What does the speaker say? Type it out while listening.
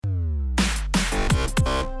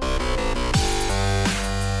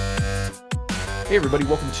Hey everybody,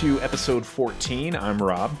 welcome to episode 14. I'm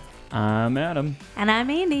Rob. I'm Adam. And I'm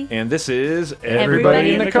Andy. And this is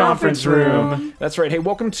Everybody in the Conference Room. Room. That's right. Hey,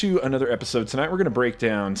 welcome to another episode. Tonight we're going to break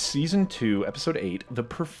down Season 2, Episode 8, the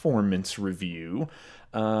Performance Review.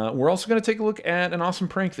 We're also going to take a look at an awesome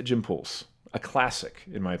prank that Jim pulls. A classic,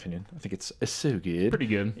 in my opinion. I think it's so good. Pretty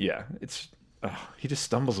good. Yeah, it's... he just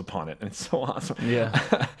stumbles upon it, and it's so awesome.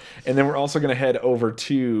 Yeah. And then we're also going to head over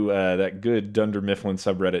to that good Dunder Mifflin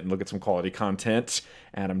subreddit and look at some quality content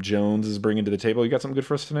Adam Jones is bringing to the table. You got something good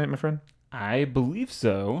for us tonight, my friend? I believe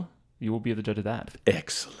so. You will be the judge of that.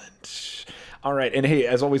 Excellent. All right. And hey,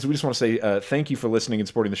 as always, we just want to say thank you for listening and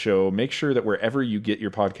supporting the show. Make sure that wherever you get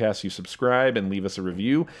your podcasts, you subscribe and leave us a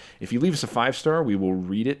review. If you leave us a 5-star, we will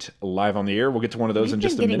read it live on the air. We'll get to one of those in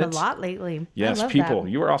just a minute. You've been getting a lot lately. Yes, I love people,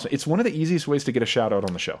 that. you are awesome. It's one of the easiest ways to get a shout out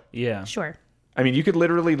on the show. Yeah. Sure. I mean, you could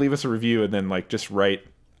literally leave us a review and then just write,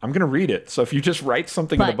 I'm going to read it. So if you just write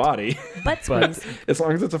something in the body, Butt squeeze. as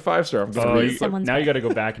long as it's a 5-star, I'm going to read it. Someone's now you got to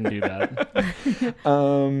go back and do that.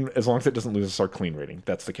 As long as it doesn't lose us our clean rating.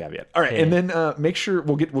 That's the caveat. All right, Okay. and then make sure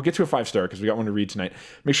we'll get to a 5-star because we got one to read tonight.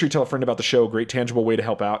 Make sure you tell a friend about the show. Great tangible way to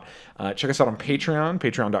help out. Check us out on Patreon,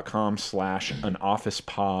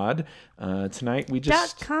 patreon.com/anofficepod. Tonight we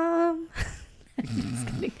just... .com. Just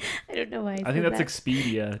kidding. I don't know why I think said that's that.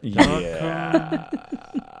 Expedia. Yeah.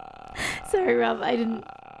 Sorry, Rob. I didn't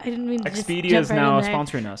mean to just Expedia jump is right now in there.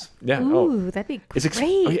 sponsoring us. Yeah. Ooh, that'd be Is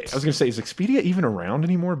great. I was going to say, is Expedia even around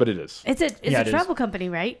anymore? But it is. It's Yeah, a it is. travel company,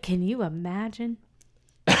 right? Can you imagine?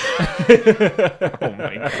 Oh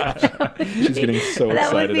my gosh. She's getting so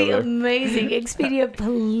That would excited be over there. amazing. Expedia,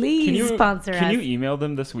 please sponsor us. Can you email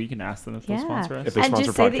them this week and ask them if they'll sponsor us? If they and sponsor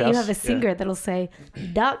just say that you podcasts? have a singer that'll say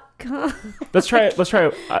 .com. Let's try it. Let's try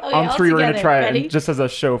it. On all 3, we're going to together. try it Ready? and just as a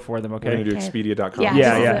show for them, We're going okay? to do Okay. Expedia.com. Yeah,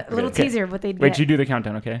 Yeah, this yeah. is a little Okay. teaser of what they do. Wait, you do the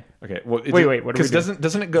countdown, okay? Okay. Well, Wait, what are we Because doing?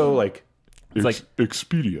 doesn't it go like... It's like-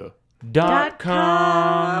 Expedia.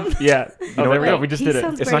 .com. Yeah. Oh, there we go. We just He did it.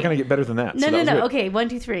 sounds It's not great. going to get better than that. No, so that was good. Okay, 1,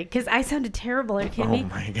 2, 3. Because I sounded terrible. Are you kidding me? Oh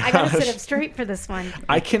my I gotta sit gosh. up straight for this one.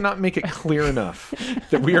 I cannot make it clear enough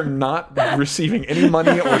that we are not receiving any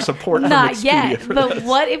money or support Not from Expedia yet. for But this.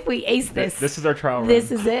 what if we ace this? This is our trial run.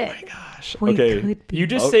 This is it. Gosh. We Okay. could be. You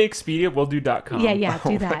just say Expedia, we'll do .com. Yeah,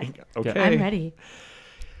 do Oh that. my God. Okay. I'm ready.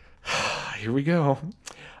 Here we go.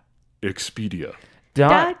 Expedia.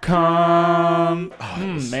 .com.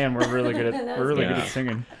 Man, we're really good at good at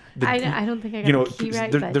singing. I don't think I got You know, the key right.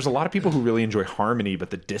 but there's a lot of people who really enjoy harmony, but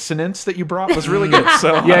the dissonance that you brought was really good.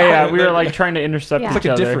 So Yeah, we were like trying to intercept Yeah. It's each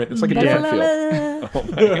like a other. different. It's like a La, la, different la, feel.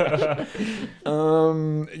 la. Oh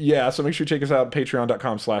my gosh. Yeah, so make sure you check us out,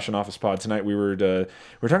 patreon.com/anofficepod. Tonight we were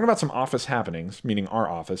talking about some office happenings, meaning our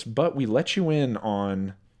office, but we let you in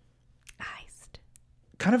on Heist.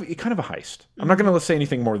 kind of a heist. I'm not going to say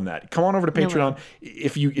anything more than that. Come on over to No Patreon.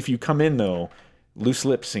 If you come in though, loose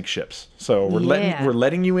lips sink ships. So we're Yeah.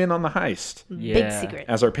 letting you in on the heist Yeah. Big secret.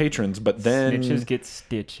 as our patrons, but then Snitches get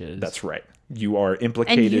stitches. that's right. You are And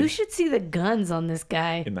implicated you should see the guns on this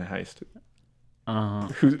guy. in the heist. Uh-huh.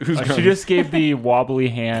 Who's She guns? just gave the wobbly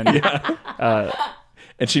hand.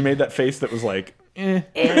 And she made that face that was like, eh.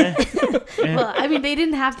 Well, I mean, they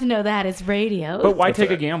didn't have to know that. It's radio. But why That's take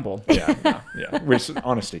a right. gamble? Yeah.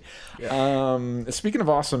 Honesty. Speaking of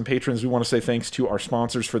awesome patrons, we want to say thanks to our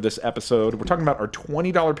sponsors for this episode. We're talking about our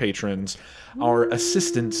 $20 patrons, our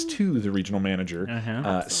assistants to the regional manager,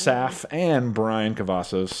 Saf and Brian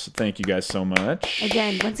Cavazos. Thank you guys so much.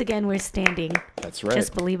 Once again, we're standing. That's right.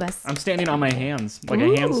 Just believe us. I'm standing on my hands like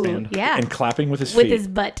Ooh, a handstand. Yeah. And clapping with his with feet. his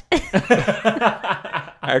butt.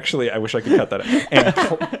 Actually, I wish I could cut that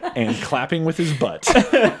out. And clapping with his butt.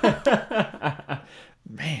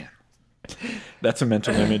 Man. That's a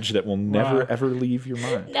mental image that will never, Wow. ever leave your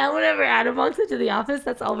mind. Now, whenever Adam walks into the office,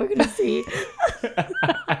 that's all we're going to see. Oh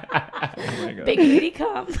my God. Big booty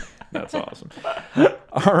come. That's awesome.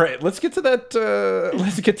 All right, let's get to that.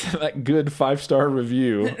 Good 5-star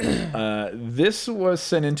review. This was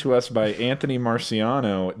sent in to us by Anthony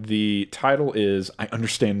Marciano. The title is "I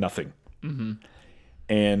Understand Nothing," and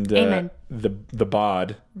Amen. the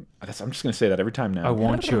bod. I'm just going to say that every time now. I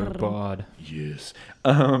want your bod. Yes.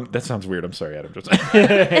 That sounds weird. I'm sorry, Adam. The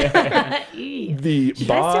Should I step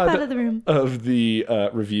bod out of the room? of the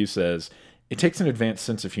review says, "It takes an advanced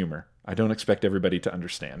sense of humor. I don't expect everybody to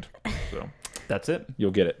understand." So. That's it.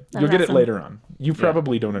 You'll get it. That's You'll get it awesome. later on. You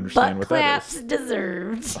probably don't understand Butt what that claps is.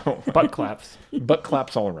 deserved. Butt claps. Butt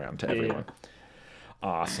claps all around to everyone.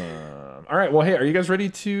 Awesome. All right. Well, hey, are you guys ready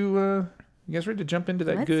to jump into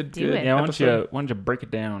that Let's good do it. Yeah, why episode? don't you break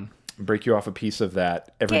it down? Break you off a piece of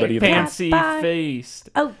that. Everybody. Okay, in the- pants. Fancy Bye. faced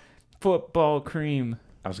Oh, football cream.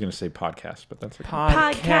 I was going to say podcast, but that's okay.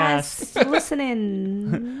 Podcast.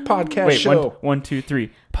 Listening. Podcast Wait, show. one, two,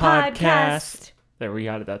 three. Podcast. There, we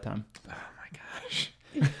got it that time. Oh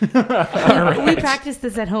my gosh. We practiced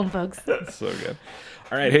this at home, folks. That's so good.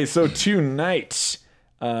 All right. Hey, so tonight,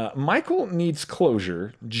 Michael needs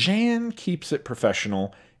closure. Jan keeps it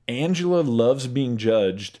professional. Angela loves being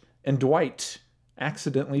judged. And Dwight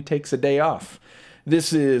accidentally takes a day off.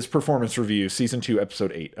 This is Performance Review, Season 2,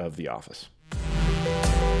 Episode 8 of The Office.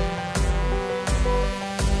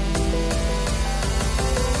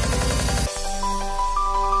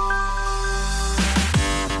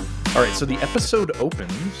 All right, so the episode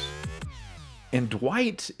opens, and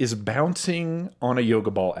Dwight is bouncing on a yoga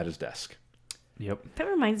ball at his desk. Yep. That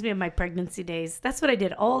reminds me of my pregnancy days. That's what I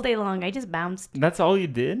did all day long. I just bounced. That's all you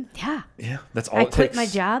did? Yeah. Yeah, that's all I it quit takes. my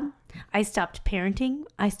job. I stopped parenting.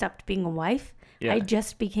 I stopped being a wife. Yeah. I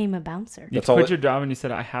just became a bouncer. You That's all quit it- your job and you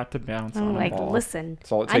said, I have to bounce I'm on like, a ball. listen,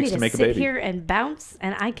 That's all it I takes need to make a sit baby. here and bounce,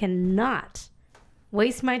 and I cannot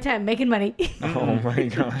waste my time making money. Oh my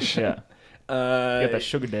gosh. Yeah. You got that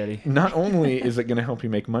sugar daddy. Not only is it going to help you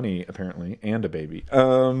make money, apparently, and a baby.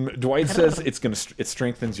 Dwight says it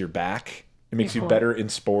strengthens your back. It makes you Your better in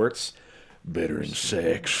sports, better in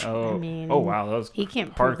sex. Oh, mean, oh wow. That was He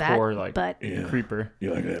can't prove hardcore, that, like, but creeper.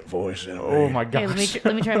 You like that voice? Oh my Here, gosh.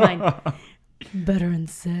 let me try mine. Better in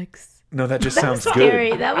sex. No, that just That sounds was good.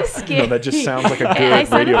 scary. That was scary. No, that just sounds like a good I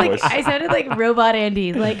sounded radio like voice. I sounded like Robot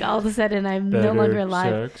Andy. Like all of a sudden, I'm no Better longer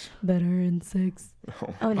alive. sex. Better in sex.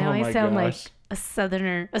 Oh, now Oh I my sound like gosh.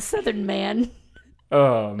 a southern man.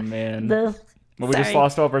 Oh man. The Well, we just sorry.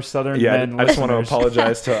 lost all of our southern Yeah, men. I just want to listeners.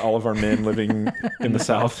 apologize to all of our men living in the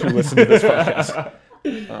South who listen to this podcast.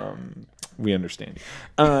 We understand.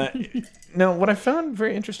 Now, what I found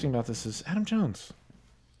very interesting about this is Adam Jones.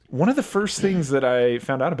 One of the first things that I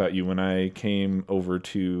found out about you when I came over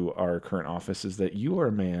to our current office is that you are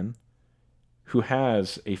a man who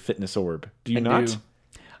has a fitness orb. Do you not? do.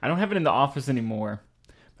 I don't have it in the office anymore,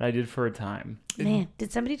 but I did for a time. man.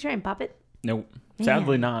 Did somebody try and pop it? Nope. Man.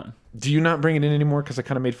 Sadly not. Do you not bring it in anymore because I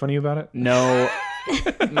kind of made fun of you about it? No.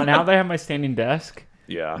 Now that I have my standing desk,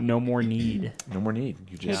 Yeah. no more need. No more need.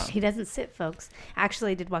 You just. He doesn't sit, folks.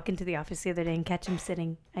 Actually, I did walk into the office the other day and catch him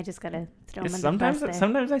sitting. I just gotta throw him under the Sometimes, bus there.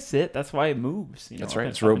 sometimes I sit. That's why it moves. You That's know, right.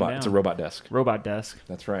 up It's and robot. It's a down. robot desk. Robot desk.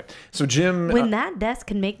 That's right. So Jim, When that desk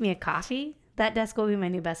can make me a coffee, that desk will be my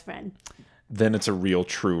new best friend. then it's a real,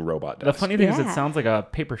 true robot The desk. funny thing is, it Yeah. sounds like a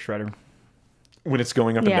paper shredder. When it's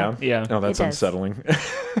going up Yeah. and down? Yeah. Oh, that's It does. unsettling.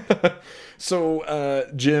 So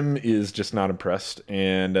Jim is just not impressed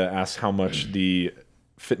and asks how much the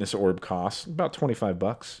fitness orb costs. About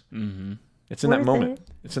 $25. Mm-hmm. It's in that Worth moment. it.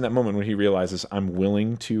 It's in that moment when he realizes, I'm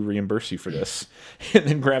willing to reimburse you for this. And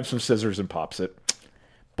then grabs some scissors and pops it.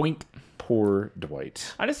 Boink. Poor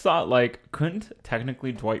Dwight. I just thought, like, couldn't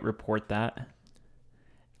technically Dwight report that?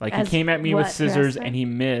 Like, he As came at me with what, scissors wrestler? and he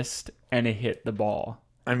missed and it hit the ball.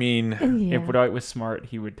 I mean, Yeah. If Dwight was smart,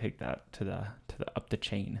 he would take that to the up the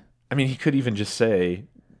chain. he could even just say,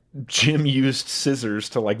 Jim used scissors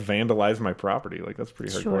to like vandalize my property. Like that's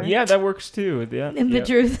pretty hardcore. Sure. Yeah, that works too. Yeah, And the yeah.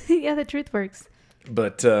 truth, yeah, the truth works.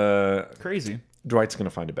 But Crazy. Dwight's gonna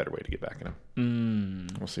find a better way to get back at him.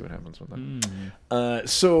 We'll see what happens with that.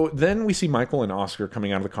 So then we see Michael and Oscar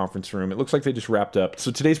coming out of the conference room. It looks like they just wrapped up.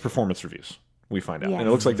 So today's performance reviews, we find out. Yes. And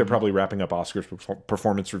it looks like they're probably wrapping up Oscar's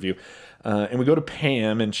performance review. And we go to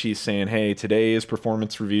Pam, and she's saying, hey, today is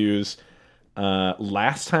performance reviews.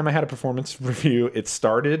 Last time I had a performance review, it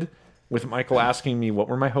started with Michael asking me what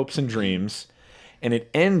were my hopes and dreams. And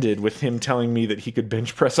it ended with him telling me that he could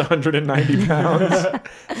bench press 190 pounds.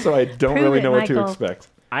 So I don't Prove really it, know what to Michael. expect.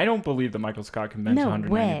 I don't believe that Michael Scott can bench No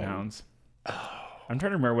 190 way. pounds. I'm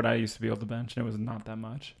trying to remember what I used to be able to bench, and it was not that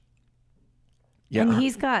much. Yeah, And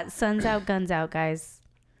he's got suns out, guns out, guys.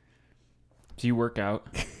 Do you work out?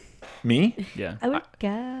 me? Yeah. I work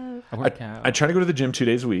out. I work out. I try to go to the gym 2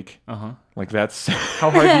 days a week. Uh-huh. Like that's,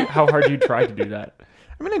 How hard do you try to do that?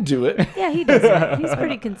 I'm gonna do it. Yeah, he does it. He's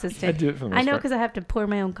pretty consistent. I do it for the most I know part. because I have to pour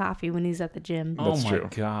my own coffee when he's at the gym. Oh That's my true.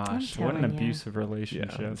 gosh. I'm What an telling ya. abusive Yeah,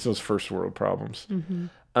 relationship. it's those first world problems.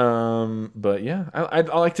 Mm-hmm. But yeah, I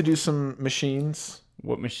like to do some machines,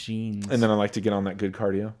 What machines? and then I like to get on that good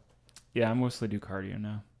cardio. Yeah, I mostly do cardio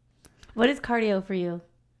now. What is cardio for you?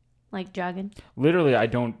 Like jogging? Literally, I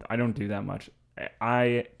don't do that much.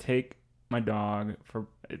 I take my dog for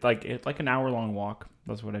like an hour-long walk.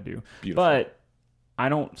 That's what I do. Beautiful. But I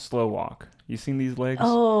don't slow walk. You seen these legs?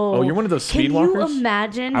 Oh, you're one of those speed Can walkers? you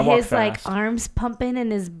imagine I walk his like fast. arms pumping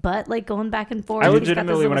and his butt like going back and forth? I He's got those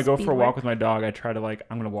legitimately, when I little go for a speed walk work. with my dog, I try to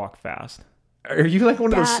I'm gonna walk fast. Are you like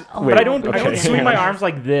one of those? Oh, But I don't okay. swing my arms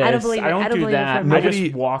like this. I don't believe it. I don't I don't do believe it that. for a I minute.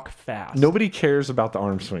 just walk fast. Nobody cares about the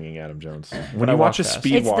arm swinging, Adam Jones. When I you watch walk a fast.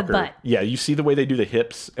 speed It's the walker, butt. yeah, you see the way they do the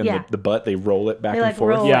hips and Yeah. the butt. They roll it back They, and like,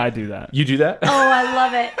 forth. roll Yeah, I do that. You do that? Oh, I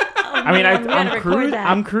love it. Oh, I mean, man, we gotta I'm record that.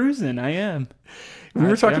 I'm cruising. I am. we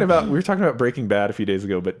were talking Yeah. about Breaking Bad a few days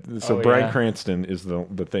ago, but so Oh, Bryan yeah. Cranston is the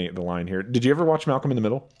line here. Did you ever watch Malcolm in the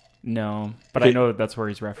Middle? No, but Okay. I know that's where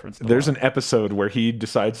he's referenced. There's an episode where he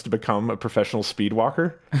decides to become a professional speed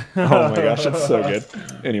walker. Oh my gosh, it's so good.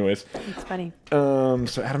 Anyways, It's funny.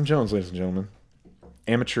 so Adam Jones, ladies and gentlemen,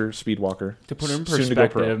 amateur speed walker. To put it in soon to go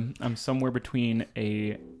pro. perspective, I'm somewhere between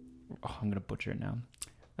I'm gonna butcher it now.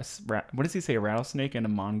 What does he say? A rattlesnake and a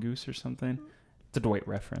mongoose or something? It's a Dwight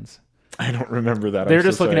reference. I don't remember that. They're I'm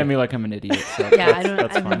just so looking sorry. at me like I'm an idiot. So Yeah,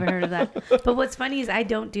 that's I've fine. never heard of that. But what's funny is I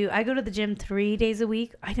go to the gym 3 days a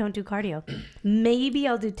week. I don't do cardio. Maybe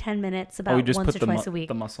I'll do 10 minutes Oh, about we just once put or twice a week.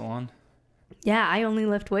 the muscle on. Yeah, I only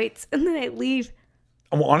lift weights and then I leave.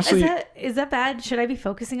 Well, honestly, Is that bad? Should I be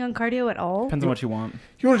focusing on cardio at all? Depends on what you want.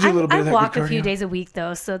 you want to do a little bit I of that walk good a few cardio? days a week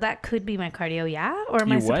though, so that could be my cardio, yeah? Or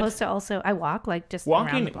am I You what? supposed to also I walk like just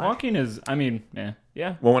around the block? Walking is. I mean,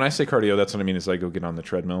 yeah. Well, when I say cardio, that's what I mean is I go get on the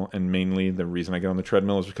treadmill, and mainly the reason I get on the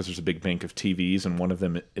treadmill is because there's a big bank of TVs, and one of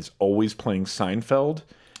them is always playing Seinfeld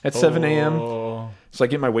at 7 a.m. Oh. So I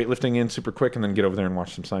get my weightlifting in super quick, and then get over there and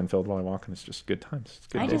watch some Seinfeld while I walk, and it's just good times. It's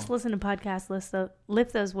good I days. just listen to podcasts,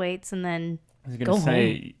 lift those weights, and then I was gonna Go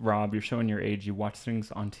say, Rob, you're showing your age. You watch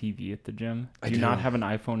things on TV at the gym. Do you do. not have an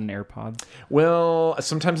iPhone and AirPods? Well,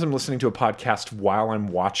 sometimes I'm listening to a podcast while I'm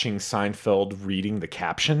watching Seinfeld, reading the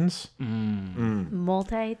captions.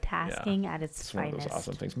 multitasking at its It's one of finest. those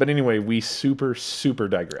awesome things. But anyway, we super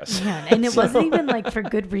digress. Yeah, and it wasn't even like for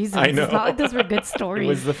good reasons. I know. It's not like those were good It stories.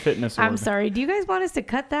 was the fitness. I'm org. sorry. Do you guys want us to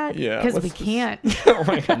cut that? Yeah, because we let's just- can't. Oh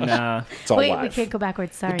my gosh. Nah. It's all Wait, live. we can't go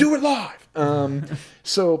backwards. Sorry. Do it live.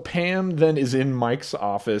 So Pam then is in Mike's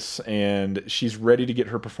office and she's ready to get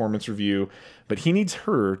her performance review, but he needs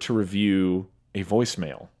her to review a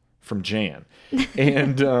voicemail from Jan.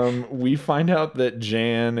 And we find out that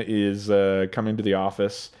Jan is coming to the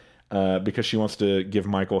office because she wants to give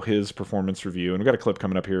Michael his performance review. And we've got a clip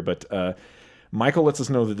coming up here, but Michael lets us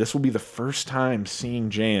know that this will be the first time seeing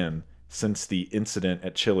Jan since the incident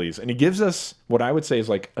at Chili's. And he gives us what I would say is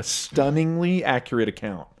like a stunningly accurate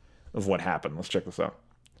account of what happened. Let's check this out.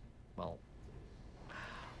 Well,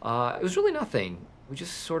 it was really nothing. We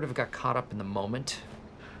just sort of got caught up in the moment.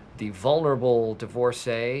 The vulnerable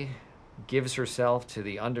divorcee gives herself to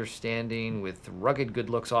the understanding with rugged good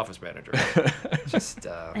looks office manager. Just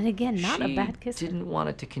And again, not a she bad kisser. didn't want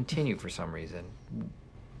it to continue for some reason.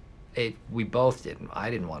 We both didn't.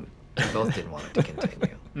 We both didn't want it to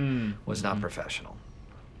continue. Was not professional.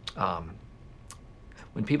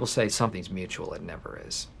 When people say something's mutual, it never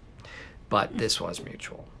is. But this was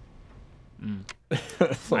mutual.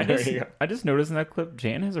 I just noticed in that clip,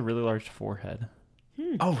 Jan has a really large forehead.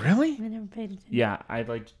 Oh, really? I never paid attention. Yeah, I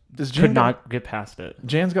Does could Jan not get past it.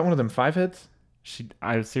 Jan's got one of them 5 heads?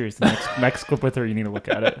 I was serious. The next clip with her, you need to look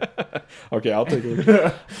at it. Okay, I'll take a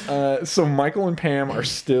look. So Michael and Pam are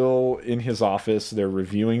still in his office. They're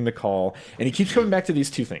reviewing the call. And he keeps coming back to these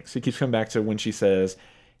two things. He keeps coming back to when she says,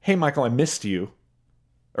 "Hey, Michael, I missed you."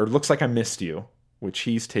 Or looks like I missed you. Which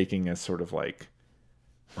he's taking as sort of like,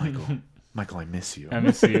 Michael, I miss you. I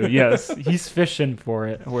miss you. Yes, he's fishing for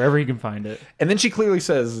it wherever he can find it. And then she clearly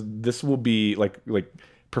says this will be like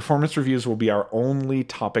performance reviews will be our only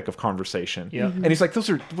topic of conversation. Yeah. And he's like,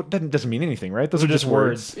 that doesn't mean anything, right? Those are just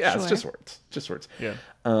words. Yeah, it's Sure. just words. Just words.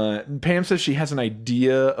 Yeah. Pam says she has an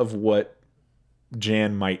idea of what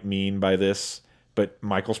Jan might mean by this, but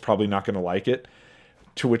Michael's probably not going to like it.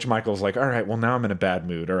 To which Michael's like, all right, well, now I'm in a bad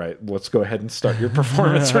mood. All right, let's go ahead and start your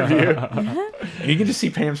performance review. And you can just see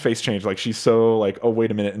Pam's face change. Like, she's so like, oh,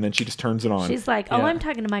 wait a minute. And then she just turns it on. She's like, oh, Yeah. I'm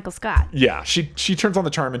talking to Michael Scott. Yeah, she turns on the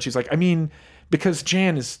charm and she's like, I mean, because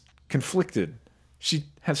Jan is conflicted. She's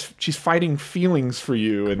fighting feelings for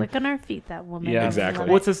you. And Quick on our feet, that woman. Yeah, Exactly.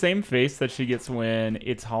 Well, it's the same face that she gets when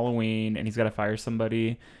it's Halloween and he's got to fire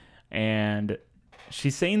somebody, and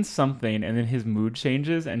she's saying something, and then his mood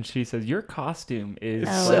changes, and she says, "Your costume is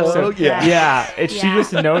Oh, so yeah. yeah." And she Yeah.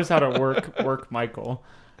 just knows how to work Michael.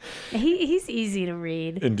 He's easy to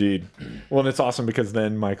read. Indeed. Well, and it's awesome because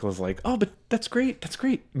then Michael is like, oh, but that's great. That's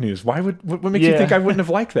great news. What makes you Yeah. think I wouldn't have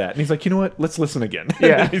liked that? And he's like, you know what? Let's listen again.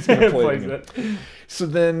 Yeah, He's gonna play plays it again. it. So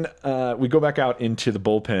then we go back out into the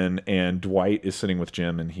bullpen, and Dwight is sitting with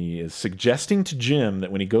Jim, and he is suggesting to Jim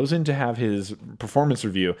that when he goes in to have his performance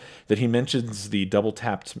review, that he mentions the double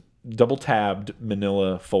tabbed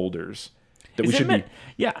manila folders. that we Is it should be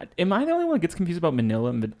Yeah, am I the only one that gets confused about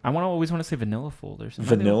Manila? I always want to say vanilla folders.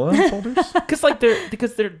 vanilla folders?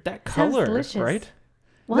 Because they're that color, delicious. right?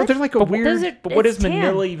 What? No, they're like a But weird Those are- But what it's does tan.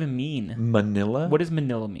 Manila even mean? Manila. What does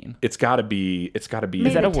Manila mean? It's got to be. Maybe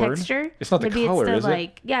Is that a the word? texture? It's not the Maybe color, it's the, is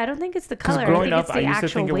it? Yeah, I don't think it's the Because color. growing I up, think I it's the used to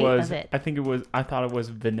actual think it weight was. of it. I thought it was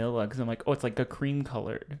vanilla because I'm like, oh, it's like a cream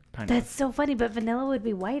colored kind That's of. so funny, but vanilla would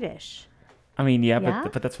be whitish. I mean, yeah, Yeah?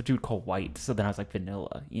 but that's what you would call white. So then I was like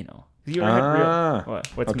vanilla, you know. You ever had real,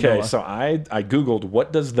 what's Okay, Manila? so I googled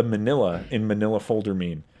what does the Manila in Manila folder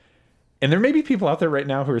mean, and there may be people out there right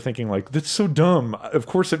now who are thinking like, that's so dumb. Of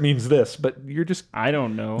course it means this, but you're just I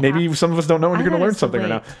don't know. maybe some of us don't know, and I you're going to thought learn it was something right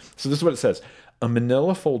now. weight. So this is what it says. A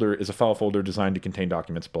Manila folder is a file folder designed to contain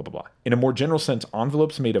documents, blah, blah, blah. In a more general sense,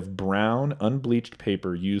 envelopes made of brown, unbleached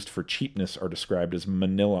paper used for cheapness are described as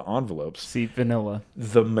Manila envelopes. See, vanilla.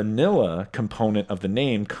 The Manila component of the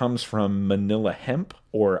name comes from Manila hemp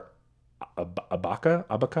or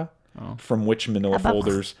abaca, from which Manila Abaca.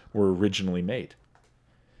 folders were originally made.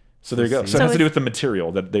 So there you go. See. So it has So to do it's- with the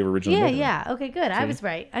material that they were originally Yeah, made. in. yeah. Okay, good. I was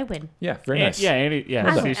right. I win. Yeah, very nice. Yeah, Andy, yeah.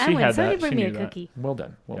 Well see, done. she I win. had Somebody that. bring She me a knew that. cookie. Well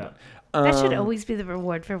done. Well Yeah. done. That should always be the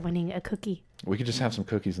reward for winning a cookie. We could just have some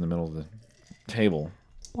cookies in the middle of the table.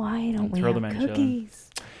 Why don't we throw have them at each other. cookies?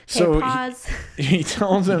 So Okay, pause. he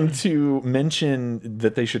tells them to mention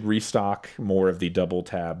that they should restock more of the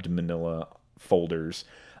double-tabbed Manila folders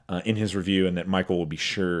in his review, and that Michael will be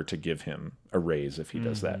sure to give him a raise if he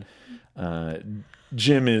does that.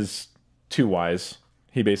 Jim is too wise.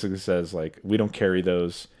 He basically says, like, we don't carry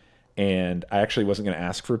those, and I actually wasn't going to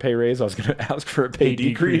ask for a pay raise. I was going to ask for a pay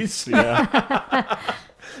decrease. Yeah.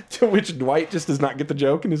 To which Dwight just does not get the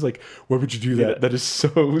joke, and he's like, why would you do that? That is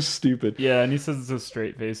so stupid. Yeah, and he says it's a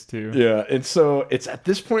straight face too. Yeah, and so it's at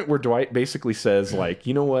this point where Dwight basically says, like,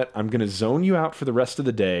 you know what? I'm going to zone you out for the rest of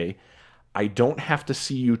the day. I don't have to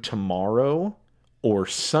see you tomorrow or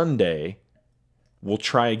Sunday. We'll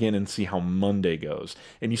try again and see how Monday goes.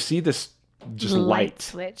 And you see this just light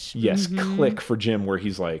switch. yes, click for Jim where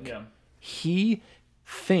he's like, Yeah. he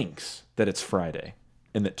thinks that it's Friday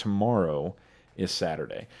and that tomorrow is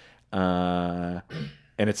Saturday.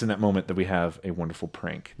 And it's in that moment that we have a wonderful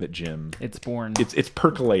prank that Jim It's born. it's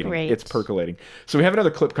percolating. Great. It's percolating. So we have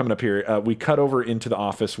another clip coming up here. We cut over into the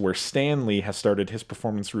office where Stanley has started his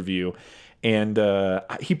performance review, and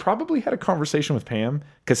he probably had a conversation with Pam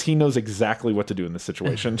because he knows exactly what to do in this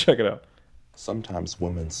situation. Check it out. Sometimes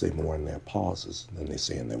women say more in their pauses than they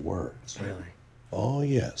say in their words. Really? Oh,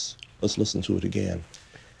 yes. Let's listen to it again.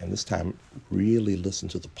 And this time, really listen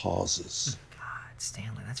to the pauses. God,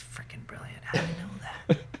 Stanley, that's freaking brilliant. How do you know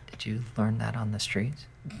that? Did you learn that on the streets?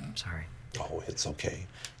 I'm sorry. Oh, it's okay.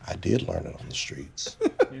 I did learn it on the streets.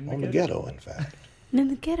 On the ghetto, in fact. In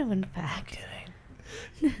the ghetto, in fact.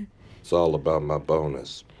 It's all about my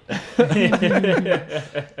bonus.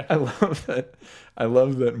 I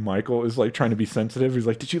love that Michael is like trying to be sensitive. He's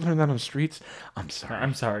like, "Did you learn that on the streets?" I'm sorry.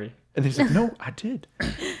 I'm sorry. And he's like, "No, I did."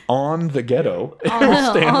 On the ghetto.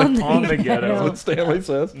 On the ghetto. That's what Stanley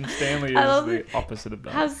says. And Stanley I is love the it. opposite of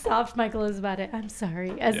that. How soft Michael is about it. I'm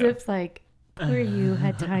sorry. As Yeah. if, like, poor you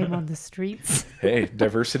had time on the streets. Hey,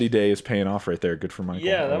 Diversity Day is paying off right there. Good for Michael.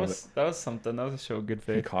 Yeah, I that love was something. That was a show of good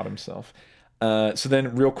He faith. caught himself. So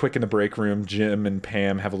then, real quick in the break room, Jim and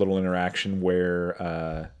Pam have a little interaction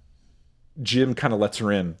where Jim kind of lets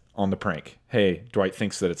her in on the prank. Hey, Dwight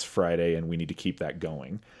thinks that it's Friday and we need to keep that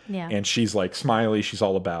going. Yeah. And she's like smiley. She's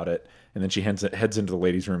all about it. And then she heads into the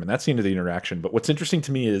ladies' room. And that's the end of the interaction. But what's interesting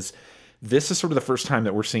to me is this is sort of the first time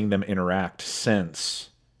that we're seeing them interact since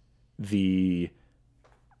the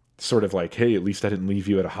sort of like, hey, at least I didn't leave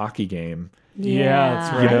you at a hockey game. Yeah,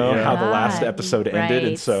 that's right. You know, yeah. how the last God, episode ended.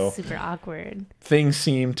 And so super awkward. things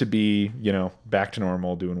seem to be, you know, back to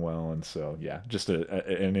normal, doing well. And so, yeah, just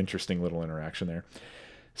an interesting little interaction there.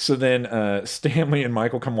 So then Stanley and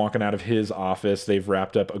Michael come walking out of his office. They've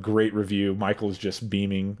wrapped up a great review. Michael's just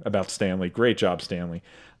beaming about Stanley. Great job, Stanley.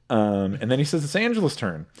 And then he says it's Angela's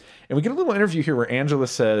turn. And we get a little interview here where Angela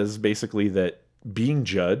says basically that being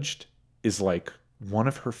judged is like one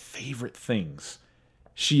of her favorite things.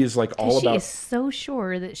 She is like all She about... is so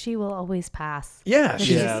sure that she will always pass. Yeah, That she's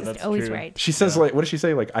she's Yeah, just that's always true. right. She says, like, what does she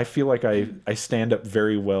say? Like, I feel like I stand up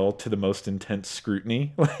very well to the most intense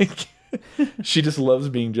scrutiny. Like, she just loves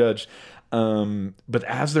being judged. But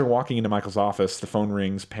as they're walking into Michael's office, the phone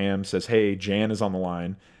rings. Pam says, hey, Jan is on the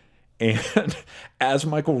line. And as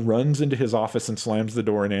Michael runs into his office and slams the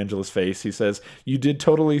door in Angela's face, he says, you did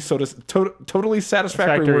totally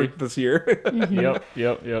satisfactory work this year.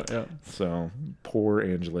 Yep. So poor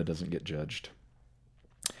Angela doesn't get judged.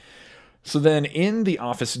 So then in the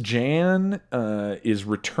office, Jan is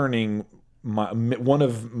returning one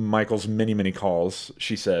of Michael's many calls,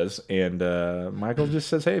 she says, and Michael just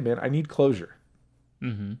says, "Hey, man, I need closure.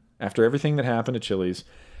 After everything that happened at Chili's,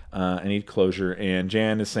 I need closure." And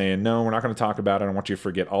Jan is saying, "No, we're not going to talk about it. I don't want you to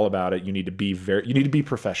forget all about it. You need to be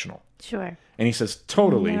professional." Sure. And he says,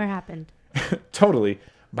 "Totally, Never happened. totally.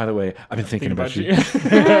 By the way, I've been thinking about you."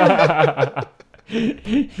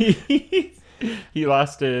 He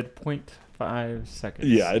lasted 0.5 seconds.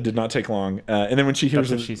 Yeah, it did not take long. And then when she hears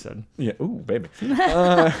That's what she said. yeah, ooh, baby.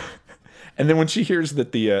 And then when she hears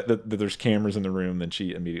that that there's cameras in the room, then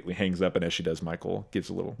she immediately hangs up. And as she does, Michael gives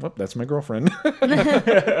a little, "Well, that's my girlfriend."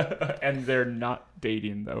 And they're not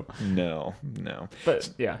dating though. No. But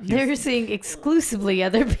yeah, They're seeing exclusively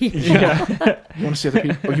other people. yeah, You want to see other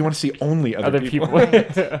people? Or you want to see only other people?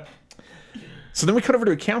 So then we cut over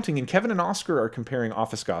to accounting, and Kevin and Oscar are comparing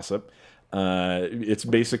office gossip. It's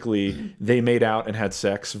basically they made out and had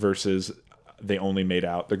sex versus they only made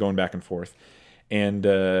out. They're going back and forth. And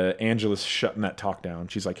Angela's shutting that talk down.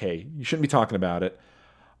 She's like, "Hey, you shouldn't be talking about it.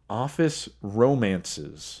 Office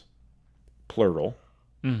romances, plural,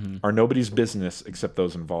 are nobody's business except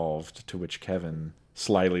those involved." To which Kevin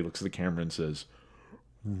slyly looks at the camera and says,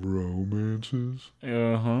 "Romances?"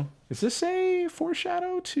 Is this a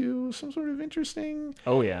foreshadow to some sort of interesting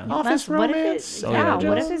Oh yeah. office What if romance?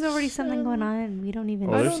 what if there's already something going on and we don't even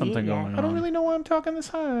Oh, there's see something it yet? going I don't on. really know why I'm talking this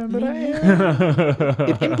high, but I am.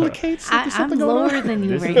 It implicates that there's I'm something going lower on. than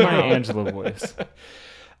you This right is my now. Angela voice.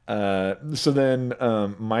 So then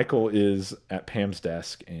Michael is at Pam's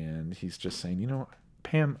desk, and he's just saying, "You know,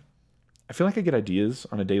 Pam, I feel like I get ideas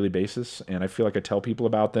on a daily basis, and I feel like I tell people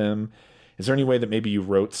about them. Is there any way that maybe you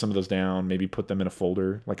wrote some of those down, maybe put them in a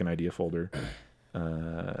folder, like an idea folder?"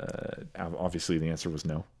 Obviously, the answer was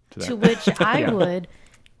no to that. To which I would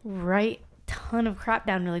write a ton of crap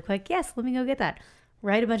down really quick. Yes, let me go get that.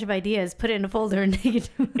 Write a bunch of ideas, put it in a folder, and take it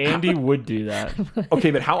to Andy would do that. Okay,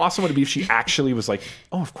 but how awesome would it be if she actually was like,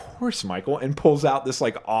 "Oh, of course, Michael," and pulls out this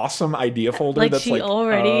like awesome idea folder like that's she like,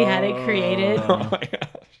 already had it created. "Oh my gosh."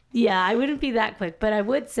 Yeah, I wouldn't be that quick, but I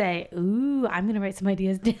would say, "Ooh, I'm gonna write some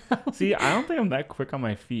ideas down." See, I don't think I'm that quick on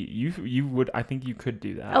my feet. You would. I think you could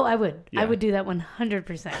do that. Oh, I would. Yeah. I would do that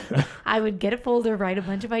 100%. I would get a folder, write a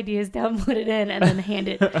bunch of ideas down, put it in, and then hand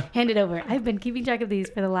it over. I've been keeping track of these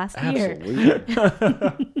for the last year.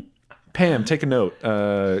 Absolutely. Pam, take a note.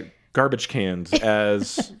 Garbage cans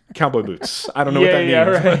as cowboy boots. I don't know what that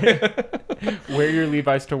means. Right. Wear your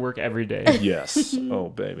Levi's to work every day. Yes. Oh,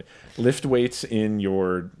 baby. Lift weights in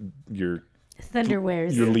your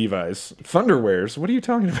Thunderwears. Levi's. Thunderwears? What are you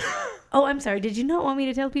talking about? Oh, I'm sorry. Did you not want me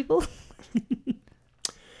to tell people?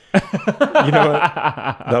 You know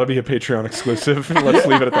what? That'll be a Patreon exclusive. Let's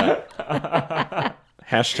leave it at that.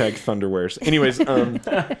 Hashtag Thunderwears. Anyways,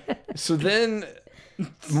 so then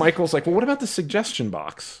Michael's like, "Well, what about the suggestion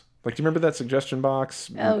box? Like, do you remember that suggestion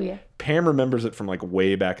box?" Oh, yeah. Pam remembers it from like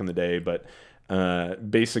way back in the day, but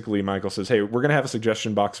basically Michael says, "Hey, we're gonna have a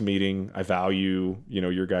suggestion box meeting. I value,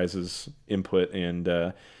 your guys' input,"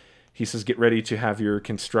 and he says, "Get ready to have your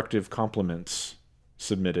constructive compliments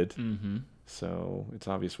submitted." Mm-hmm. So it's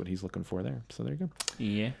obvious what he's looking for there. So there you go.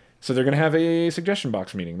 Yeah. So they're going to have a suggestion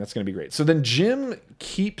box meeting. That's going to be great. So then Jim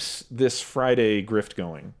keeps this Friday grift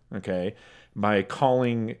going, okay, by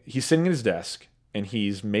calling. He's sitting at his desk, and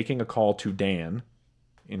he's making a call to Dan,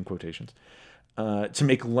 in quotations, to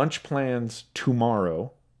make lunch plans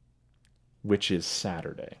tomorrow, which is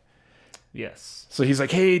Saturday. Yes. So he's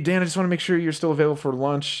like, "Hey, Dan, I just want to make sure you're still available for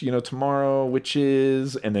lunch, tomorrow, which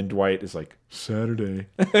is..." And then Dwight is like, "Saturday."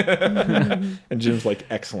 And Jim's like,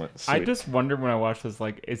 "Excellent. I Sweet." just wondered when I watched this,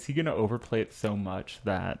 like, is he gonna overplay it so much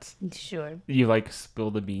that Sure. you like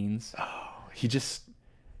spill the beans?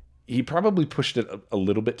 He probably pushed it a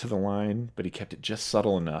little bit to the line, but he kept it just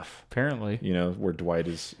subtle enough, Apparently. where Dwight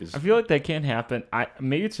is I feel like that can't happen.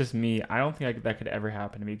 Maybe it's just me. I don't think that could ever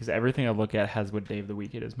happen to me because everything I look at has what day of the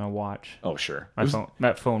week it is. My watch, Oh, sure.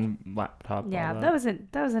 my phone, laptop. Yeah, all that was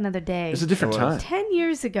another day. It's a different It was. time. 10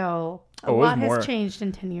 years ago. A Oh, it was lot more. has changed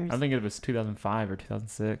in 10 years. I think it was 2005 or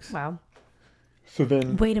 2006. Wow. So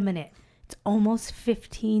then, Wait a minute. It's almost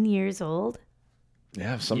 15 years old.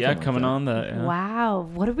 yeah, something Yeah, like coming that. on the. Yeah. Wow.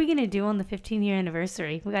 What are we going to do on the 15-year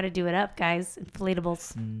anniversary? We got to do it up, guys.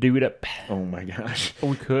 Inflatables. Do it up. Oh my gosh.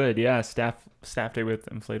 We could, yeah. Staff day with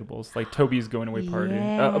inflatables, like Toby's going away party.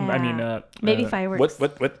 Yeah. Maybe fireworks.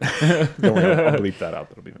 What? Don't worry, I'll bleep that out.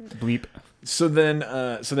 That'll be bleep. So then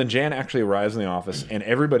Jan actually arrives in the office, and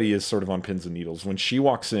everybody is sort of on pins and needles. When she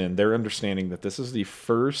walks in, they're understanding that this is the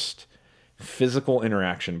first physical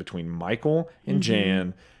interaction between Michael and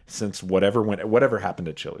Jan since whatever happened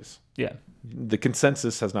at Chili's. Yeah. The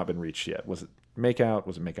consensus has not been reached yet. Was it makeout?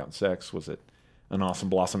 Was it makeout and sex? Was it an awesome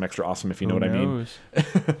blossom, extra awesome, if you know Who what knows?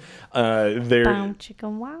 I mean. There, Bow,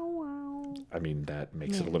 chicken, wow, wow. I mean, that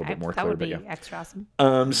makes it a Yeah, little bit more that clear, would but be yeah. extra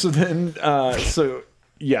awesome. So then,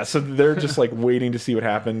 so they're just like waiting to see what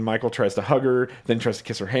happened. Michael tries to hug her, then tries to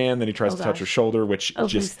kiss her hand, then he tries Oh, to touch gosh. her shoulder, which Oh,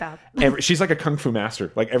 please just stop. she's like a kung fu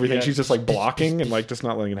master. Like everything, Yeah. she's just like blocking and like just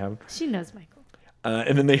not letting it happen. She knows Michael.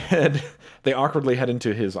 And then they awkwardly head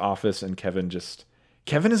into his office, and Kevin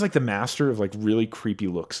is like the master of like really creepy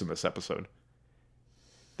looks in this episode.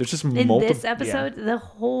 There's just In multiple. this episode, the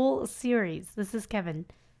whole series, this is Kevin.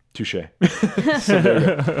 Touche. So, there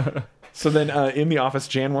you go. So then in the office,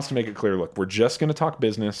 Jan wants to make it clear, look, we're just going to talk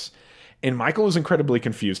business. And Michael is incredibly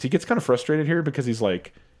confused. He gets kind of frustrated here because he's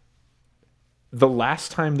like, the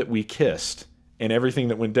last time that we kissed and everything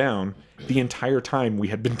that went down, the entire time we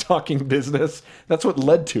had been talking business. That's what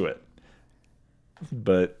led to it.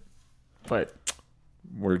 But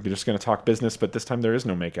we're just going to talk business, but this time there is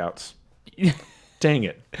no makeouts. Dang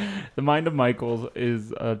it. The mind of Michael's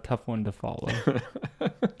is a tough one to follow.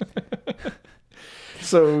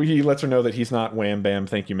 So he lets her know that he's not wham bam,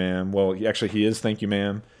 thank you, ma'am. Well, he is thank you,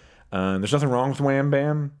 ma'am. There's nothing wrong with wham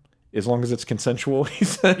bam as long as it's consensual, he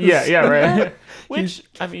says. Yeah, right. Which,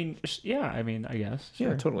 I mean, I guess. Yeah,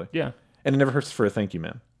 Sure. totally. Yeah, And it never hurts for a thank you,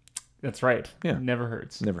 ma'am. that's right. Yeah. Never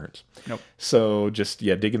hurts. Never hurts. Nope. So just,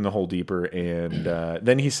 digging the hole deeper. And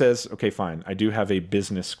then he says, okay, fine. I do have a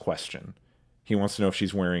business question. He wants to know if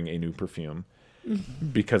she's wearing a new perfume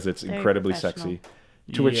because it's Very incredibly professional. sexy.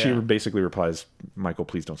 To which she Yeah. basically replies, Michael,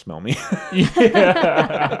 please don't smell me.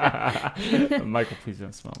 Michael, please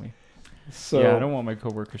don't smell me. So Yeah, I don't want my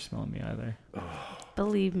coworkers smelling me either.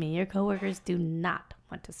 Believe me, your coworkers do not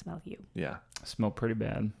want to smell you. yeah. I smell pretty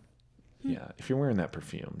bad. Yeah. If you're wearing that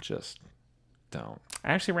perfume, just don't.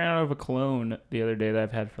 I actually ran out of a cologne the other day that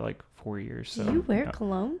I've had for like 4 years. So Do you wear no,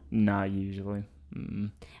 cologne? Not usually.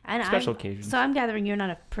 Mm. And Special occasions. So I'm gathering you're not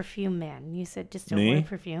a perfume man. You said just don't Me? wear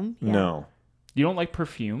perfume. Yeah. No. You don't like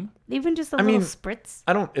perfume? Even just a I little mean, spritz.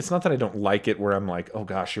 I don't. It's not that I don't like it. Where I'm like, oh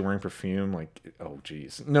gosh, you're wearing perfume. Like, oh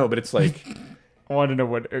geez, no. But it's like, I wanted to know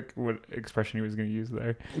what expression he was going to use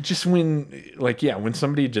there. just when, like, when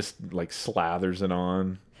somebody just like slathers it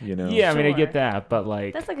on, you know. Yeah, I mean, I Sure. get that, but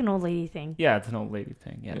like, That's like an old lady thing. yeah, it's an old lady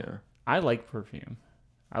thing. Yeah. Yeah. I like perfume.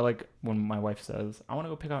 I like when my wife says, I want to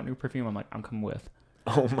go pick out new perfume. I'm like, I'm coming with.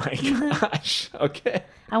 Oh my gosh. Okay.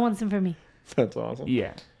 I want some for me. That's awesome.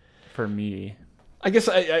 Yeah. For me. I guess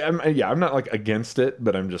I'm not like against it,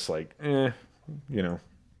 but I'm just like, I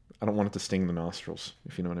don't want it to sting the nostrils,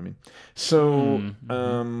 if you know what I mean. So,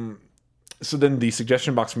 so then the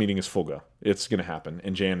suggestion box meeting is full go. It's going to happen.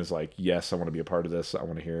 And Jan is like, yes, I want to be a part of this. I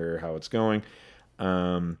want to hear how it's going.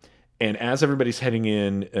 And as everybody's heading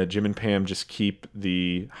in, Jim and Pam just keep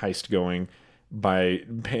the heist going by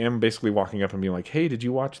Pam basically walking up and being like, hey, did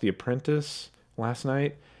you watch The Apprentice last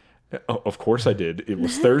night? Oh, of course I did. It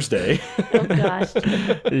was Thursday. Oh gosh.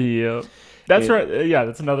 Yep. That's right. Yeah,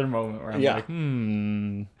 that's another moment where I'm Yeah.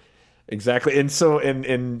 like, Exactly. And so,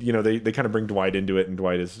 and they kind of bring Dwight into it, and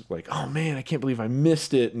Dwight is like, oh man, I can't believe I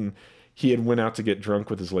missed it. And he had went out to get drunk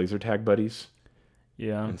with his laser tag buddies.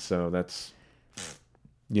 Yeah. And so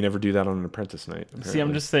you never do that on an apprentice night. See, I'm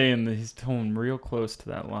apparently. just saying that he's toned real close to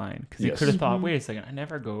that line because Yes. he could have thought, wait a second, I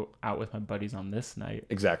never go out with my buddies on this night.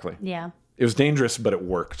 Exactly. Yeah. It was dangerous, but it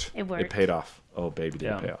worked. It worked. It paid off. Oh, baby, did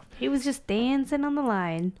Yeah. it pay off. He was just dancing on the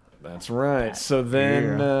line. That's right. So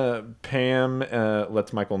then Pam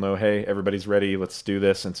lets Michael know, hey, everybody's ready. Let's do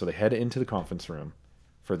this. And so they head into the conference room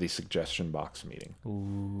for the suggestion box meeting.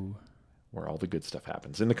 Ooh. Where all the good stuff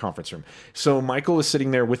happens in the conference room. So Michael is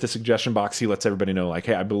sitting there with the suggestion box. He lets everybody know, like,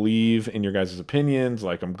 hey, I believe in your guys' opinions.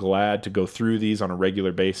 Like, I'm glad to go through these on a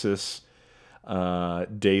regular basis.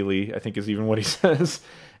 Daily, I think is even what he says.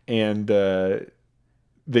 And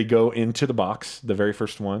they go into the box, the very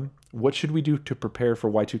first one. What should we do to prepare for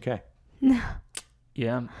Y2K?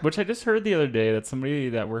 Yeah. Which I just heard the other day that somebody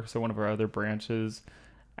that works at one of our other branches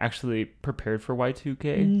actually prepared for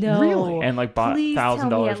Y2K. No. Really? And like bought Please tell me $1,000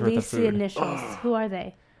 at worth of least the food. initials. Who are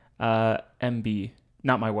they? MB.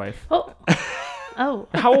 Not my wife. Oh. Oh.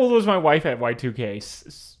 How old was my wife at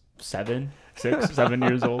Y2K? 7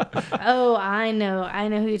 years old. Oh, I know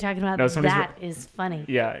who you're talking about. No, somebody's- That is funny.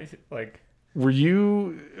 Yeah, like Were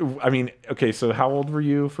you, I mean, okay, so how old were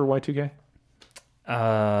you for Y2K?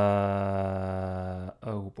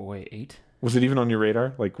 oh boy, 8. Was it even on your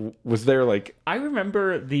radar? Like, was there like, I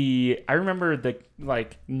remember the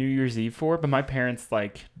like New Year's Eve for it, but my parents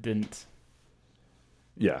like didn't.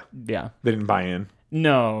 yeah, Yeah. they didn't buy in?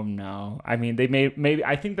 No. I mean, they maybe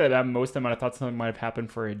I think that most of them might have thought something might have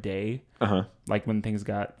happened for a day, Uh-huh. like when things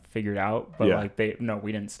got figured out. But Yeah. like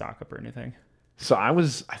we didn't stock up or anything. So I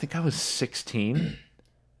think I was 16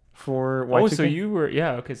 for Y2K. Oh, so you were,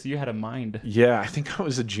 yeah, okay, so you had a mind. Yeah, I think I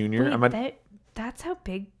was a junior. Wait, that's how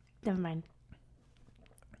big. Never mind.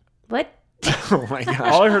 What? Oh my gosh.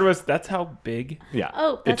 All I heard was, that's how big. Yeah.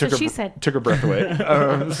 Oh, that's what she said. Took her breath away.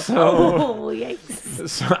 Oh, yikes.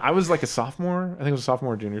 So I was like a sophomore. I think it was a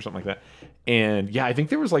sophomore or junior, something like that. And yeah, I think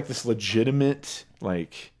there was like this legitimate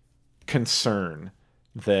like concern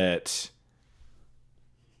that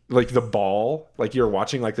like the ball, like you're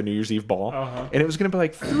watching like the New Year's Eve ball, and it was gonna be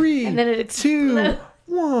like 3, And then it 2, explode.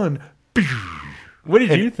 1. What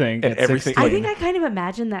did you think? and at everything- 16? I think I kind of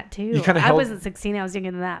imagined that too. You kinda I held- wasn't 16. I was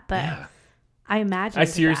younger than that, but I imagined. I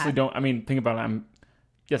seriously that. don't. I mean, think about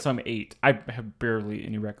it. So I'm 8. I have barely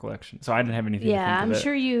any recollection, so I didn't have anything. to Yeah, think I'm of it.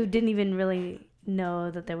 sure you didn't even really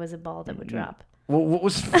know that there was a ball that would drop. Well, what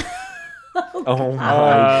was? Oh my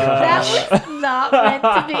That gosh! was not meant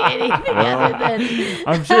to be anything other than.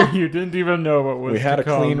 I'm sure you didn't even know what was. We had to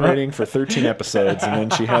a clean come. rating for 13 episodes, and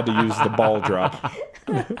then she had to use the ball drop.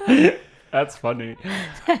 That's funny.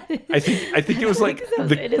 I think it was like That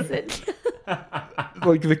was innocent.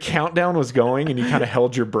 like the countdown was going, and you kind of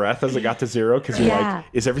held your breath as it got to 0 because you're Yeah. like,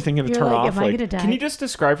 is everything going to You're turn like, off? am I Like, gonna die? Can you just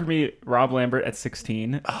describe for me Rob Lambert at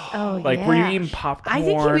 16? Oh, Like, yeah. were you eating popcorn? I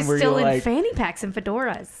think he was Were you still in like, fanny packs and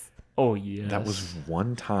fedoras. oh yeah, that was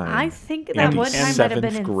one time. I think in that the one time might have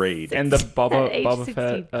been 7th in grade. and the at age Boba 16.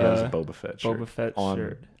 Fett. Yeah, it was a Boba Fett shirt. Boba Fett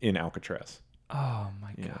shirt. in Alcatraz. Oh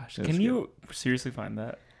my Yeah, gosh! it was Can good. you seriously find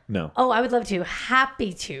that? No. Oh, I would love to.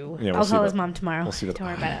 Happy to. Yeah, we'll I'll see call that. his mom tomorrow. We'll see that. Don't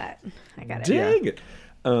worry about that. I got it. Dang it.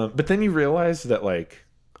 But then you realize that like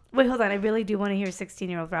Wait, hold on. I really do want to hear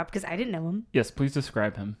 16-year-old Rob because I didn't know him. Yes, please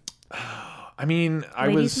describe him. I mean, I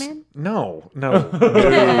Ladies' was man? no. No.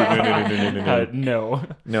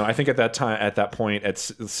 No, I think at that point,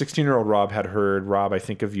 16-year-old Rob had heard Rob. I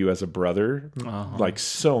think of you as a brother, like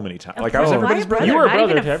so many times. Like I was Why everybody's a brother. You were a Not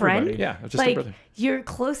brother even to a friend? everybody. Yeah, just a Like brother. your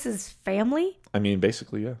closest family? I mean,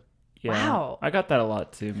 basically, yeah. Yeah. Wow. I got that a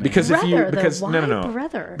lot too, man. Because if you Brother, because though. no Why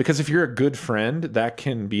brother? because if you're a good friend, that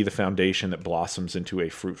can be the foundation that blossoms into a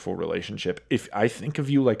fruitful relationship. If I think of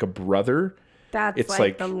you like a brother, That's it's like,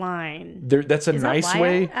 like- the line. that's a Is nice that why,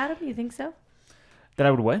 way. Adam? You think so? that I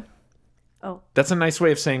would what? Oh, That's a nice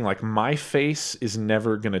way of saying like my face is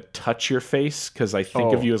never gonna touch your face because I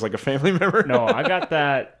think of Oh. you as like a family member. No, I got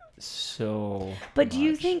that so. but do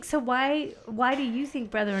you much. think so? Why do you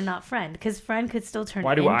think brother and not friend? Because friend could still turn.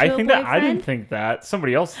 Why do into I a think that? I boyfriend? didn't think that.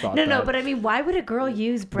 Somebody else thought No, that. no. But I mean, why would a girl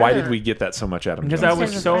use brother? Why did we get that so much, Adam? Because Jones? I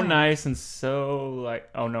was Instead of a so friend. nice and so like,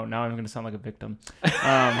 oh no, now I'm gonna sound like a victim.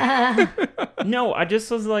 No, I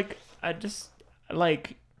just was like,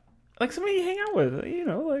 like somebody you hang out with, you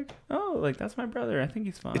know, like, oh, like that's my brother. I think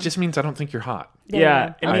he's fun. It just means I don't think you're hot. There you yeah,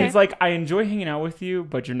 go. it Okay. means like I enjoy hanging out with you,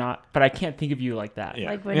 but you're not. But I can't think of you like that. Yeah.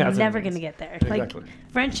 Like we're Yeah, that's what it never means. gonna get there. Exactly. Like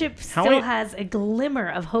friendship How still many- has a glimmer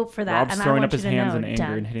of hope for that. Rob's and I throwing want up his you to hands know, in anger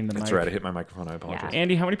Doug. and hitting the That's mic. right. I hit my microphone. I apologize.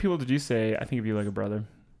 Andy, how many people did you say I think of you like a brother?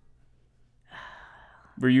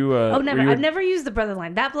 Were you? Oh, never. Were you I've never used the brother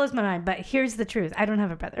line. That blows my mind. But here's the truth: I don't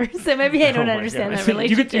have a brother, so maybe I don't Oh my understand gosh. that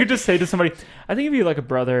relationship. You could just say to somebody, I think of you like a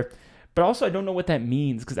brother, but also I don't know what that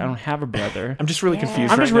means because I don't have a brother. I'm just really Yeah.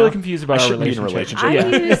 confused. I'm just right really now. confused I about our shouldn't be in a relationship.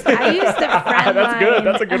 relationship. I used the friend That's line. good.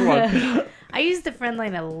 That's a good one. I used the friend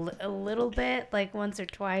line a little bit, like once or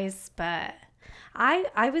twice, but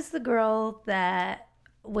I was the girl that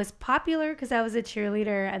was popular because I was a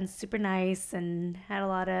cheerleader and super nice and had a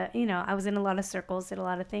lot of, I was in a lot of circles, did a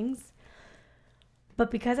lot of things. But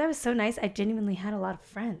because I was so nice, I genuinely had a lot of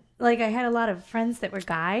friends. Like I had a lot of friends that were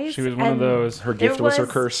guys. She was one of and those. Her there gift was her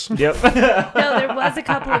curse. Yep. No, there was a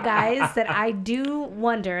couple of guys that I do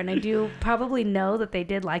wonder, and I do probably know that they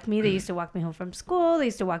did like me. They used to walk me home from school. They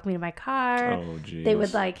used to walk me to my car. Oh, geez. They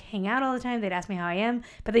would like hang out all the time. They'd ask me how I am,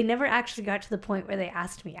 but they never actually got to the point where they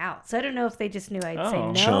asked me out. So I don't know if they just knew I'd say Oh.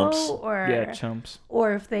 no, Chumps. or Yeah, chumps.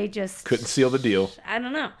 or if they just Couldn't seal the deal. I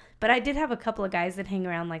don't know. But I did have a couple of guys that hang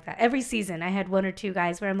around like that. Every season, I had one or two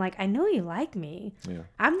guys where I'm like, I know you like me. Yeah.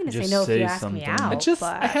 I'm gonna say Just no if say you ask me something. out.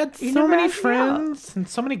 I had but you so never many asked me out. friends and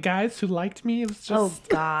so many guys who liked me. It was just Oh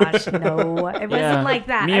gosh, no! It wasn't Yeah. like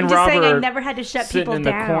that. Me I'm and just saying I Robert never had to shut Sitting people in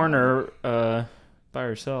down. the corner by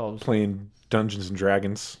ourselves. playing Dungeons and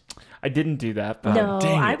Dragons. I didn't do that. But No,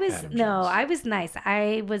 dang it, I was Adam no, Jones. I was nice.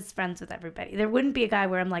 I was friends with everybody. There wouldn't be a guy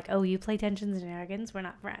where I'm like, oh, you play Dungeons and Dragons. We're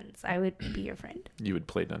not friends. I would be your friend. You would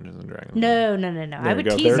play Dungeons and Dragons. No. I There would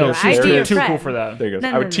you go. tease There you. it no, is. I'd she's be your too friend. cool for that. There you go. No,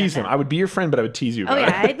 I no, would no, tease no. him. I would be your friend, but I would tease you. Oh about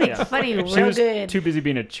yeah, it. I'd make funny She real was good. too busy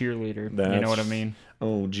being a cheerleader. You know what I mean?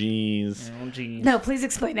 Oh, jeez. Oh, geez. No, please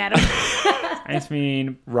explain, Adam. I just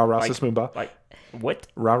mean, Rah rah Like- sis boom ba. like, what?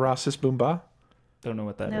 Rah rah sis boom ba. Don't know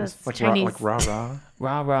what that No, is. it's Like Chinese. rah rah,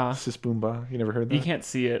 Rah rah. sis boomba. You never heard that? You can't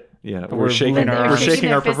see it. Yeah, but we're shaking. moving our We're arms. shaking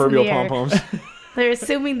Shaking our their fists in proverbial the air. pom poms. They're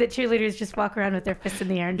assuming that cheerleaders just walk around with their fists in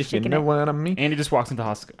the air and If you shaking know it. what I mean. Andy just walks into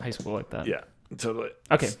high school like that. Yeah, totally.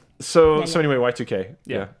 Okay. So Yeah, so anyway, Y2K.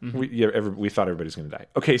 Yeah. We thought everybody's going to die.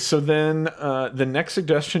 Okay, so then the next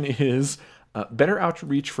suggestion is better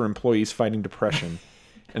outreach for employees fighting depression,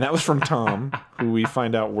 and that was from Tom, who we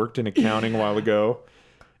find out worked in accounting a while ago,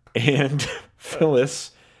 and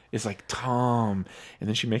Phyllis is like Tom, and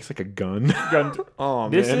then she makes like a gun. Oh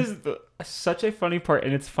This man. is such a funny part,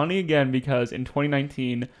 and it's funny again because in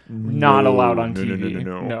 2019, not allowed on TV.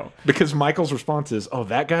 No. Because Michael's response is, "Oh,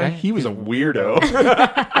 that guy, he was a weirdo."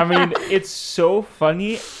 I mean, it's so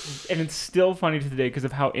funny, and it's still funny to today because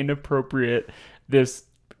of how inappropriate this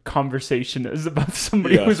conversation is about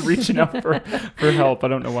somebody Yeah. who's reaching out for help. I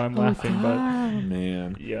don't know why I'm laughing, but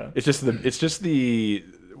Man, yeah. it's just the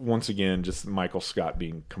once again just Michael Scott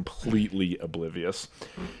being completely oblivious.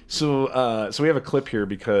 So we have a clip here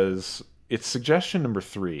because it's suggestion number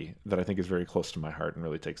 3 that I think is very close to my heart and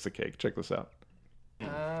really takes the cake. Check this out.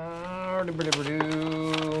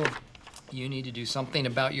 You need to do something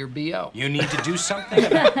about your BO. You need to do something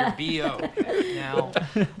about your BO. Now,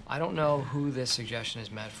 I don't know who this suggestion is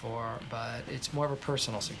meant for, but it's more of a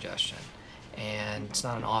personal suggestion. And it's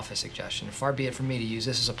not an office suggestion. Far be it from me to use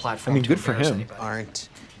this as a platform to good for embarrass him. anybody. Aren't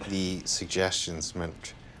the suggestions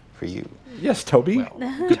meant for you? Yes, Toby. Well,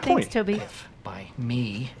 Good Thanks, point. Toby. If by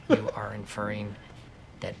me you are inferring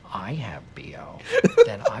that I have BO,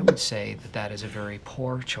 then I would say that that is a very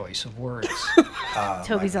poor choice of words.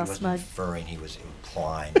 Toby's all He wasn't smug. inferring, he was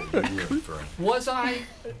implying that you were inferring. Was I,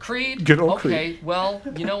 Creed? Good old Okay, well,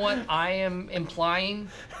 you know what I am implying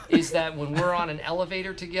is that when we're on an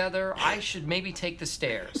elevator together, I should maybe take the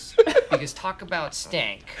stairs. Because talk about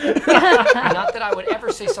stank. Not that I would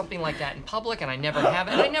ever say something like that in public, and I never have,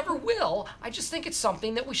 and I never will. I just think it's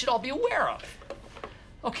something that we should all be aware of.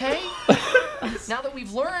 Okay? Now that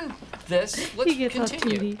we've learned this, let's He gets all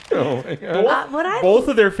continue. tooty. Oh my God. What I Both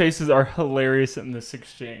of their faces are hilarious in this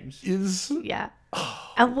exchange. Is Yeah.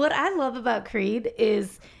 And what I love about Creed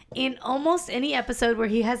is in almost any episode where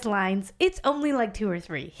he has lines, it's only like 2 or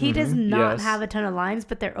 3. He does not Yes. have a ton of lines,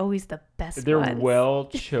 but they're always the best They're ones. well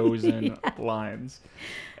chosen lines.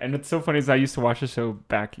 And what's so funny is I used to watch the show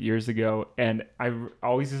back years ago, and I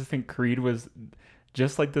always used to think Creed was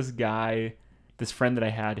just like this guy, this friend that I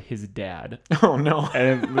had, his dad. oh no.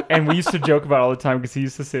 And we used to joke about it all the time because he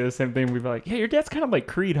used to say the same thing. We'd be like, "Yeah, your dad's kind of like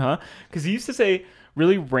Creed, huh?" Because he used to say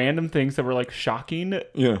really random things that were like shocking.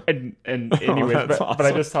 Yeah. And anyways, that's but I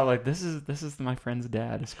awesome. just thought like this is my friend's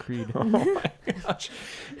dad is Creed. Oh my gosh.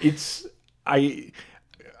 It's I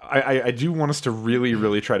do want us to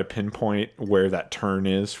really try to pinpoint where that turn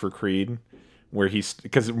is for Creed, where he's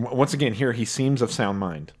because once again here he seems of sound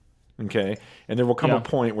mind, okay, and there will come Yeah. a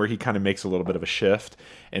point where he kind of makes a little bit of a shift,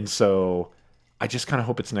 and so I just kind of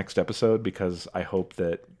hope it's next episode because I hope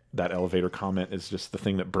that elevator comment is just the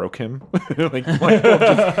thing that broke him. Like Michael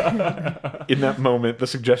just, in that moment, the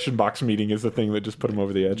suggestion box meeting is the thing that just put him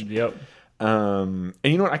over the edge. Yep. And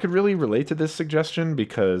you know what? I could really relate to this suggestion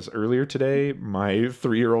because earlier today, my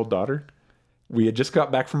 3-year-old daughter, we had just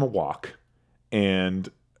got back from a walk, and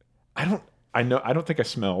I don't think I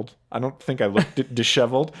smelled. I don't think I looked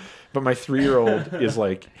disheveled, but my 3-year-old is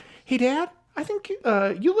like, "Hey, Dad, I think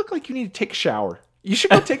you look like you need to take a shower. You should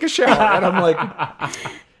go take a shower." And I'm like,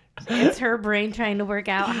 It's her brain trying to work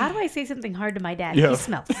out. How do I say something hard to my dad? Yeah. He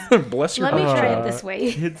smells. "Bless your Let me heart." try it this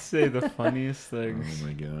way. Kids say the funniest things. Oh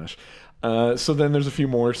my gosh. So then there's a few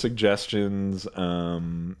more suggestions.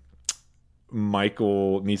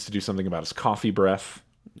 Michael needs to do something about his coffee breath.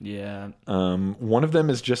 Yeah. One of them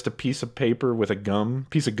is just a piece of paper with a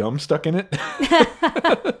piece of gum stuck in it.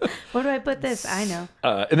 Where do I put this? I know.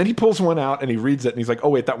 And then he pulls one out and he reads it and he's like, "Oh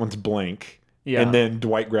wait, that one's blank." Yeah. And then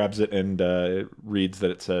Dwight grabs it and reads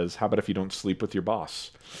that it says, "How about if you don't sleep with your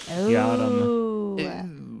boss?" Got 'em. Ooh.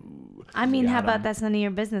 I mean, how Got 'em. about that's none of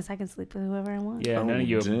your business? I can sleep with whoever I want. Yeah, none of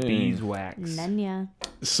you have dang. beeswax. None.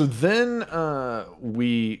 So then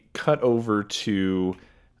we cut over to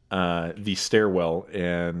the stairwell,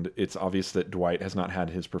 and it's obvious that Dwight has not had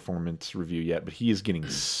his performance review yet, but he is getting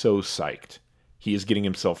so psyched. He is getting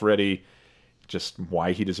himself ready, just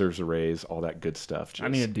why he deserves a raise, all that good stuff. I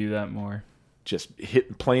need to do that more. Just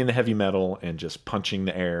playing the heavy metal and just punching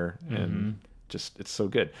the air, and just it's so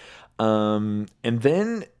good. And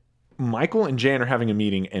then Michael and Jan are having a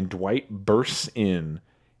meeting, and Dwight bursts in,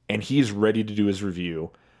 and he's ready to do his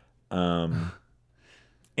review.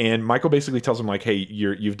 And Michael basically tells him like, "Hey,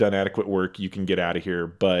 you've done adequate work. You can get out of here."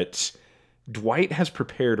 But Dwight has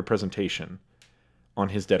prepared a presentation on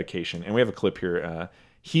his dedication. And we have a clip here.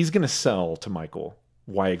 He's going to sell to Michael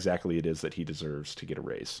why exactly it is that he deserves to get a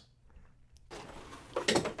raise.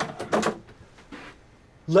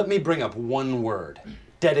 Let me bring up one word.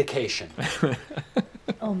 Dedication.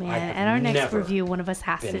 Oh, I man. have At our next never review, one of us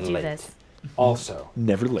has to been do late. this. Also,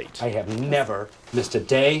 Never late. I have never missed a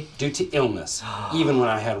day due to illness, even when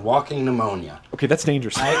I had walking pneumonia. Okay, that's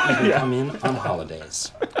dangerous. I even come in on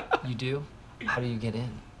holidays. You do? How do you get in?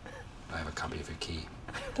 I have a copy of your key.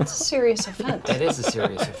 That's a serious offense. That is a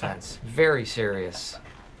serious offense. Very serious.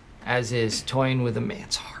 As is toying with a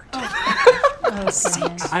man's heart. Oh,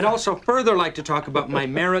 goodness. I'd also further like to talk about my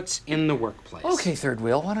merits in the workplace. Okay, third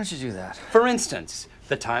wheel, why don't you do that? For instance,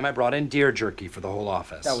 the time I brought in deer jerky for the whole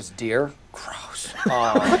office. That was deer? Gross.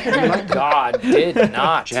 Oh, my God, did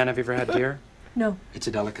not. Jan, have you ever had deer? No. It's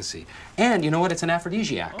a delicacy. And you know what? It's an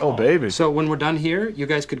aphrodisiac. Oh, baby. So when we're done here, you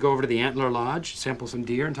guys could go over to the Antler Lodge, sample some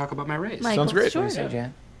deer, and talk about my raise. Michael, Sounds great. Sure. Say,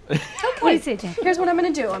 Jan. What do you say, Jan? Here's what I'm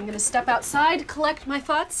gonna do. I'm gonna step outside, collect my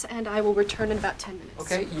thoughts, and I will return in about 10 minutes.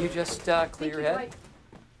 Okay, you just clear your head.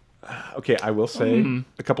 Dwight. Okay, I will say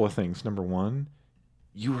a couple of things. Number one,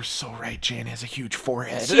 you were so right. Jan has a huge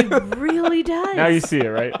forehead. She really does. Now you see it,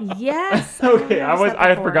 right? Yes. Okay, I've noticed that I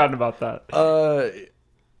had before. forgotten about that.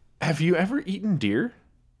 Have you ever eaten deer?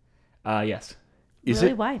 Yes. Is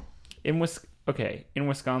Really? it? Why? In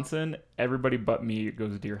Wisconsin, everybody but me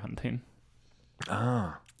goes deer hunting.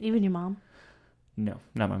 Even your mom? No,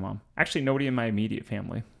 not my mom. Actually, nobody in my immediate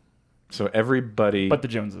family, So everybody but the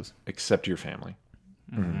Joneses. except your family.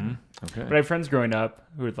 Mm-hmm. Okay. But I have friends growing up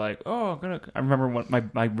who would like, oh, I remember one,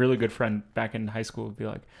 my really good friend back in high school would be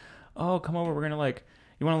like, oh, come over, we're gonna like,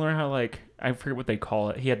 you want to learn how like, I forget what they call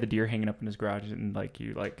it. He had the deer hanging up in his garage and like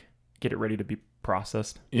you like get it ready to be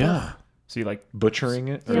processed. Yeah. So you like Butchering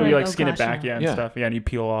it? Yeah. so Or you like, like oh skin gosh, it back, no. yeah, and Yeah. stuff. Yeah, and you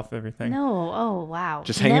peel off everything. No. Oh, wow.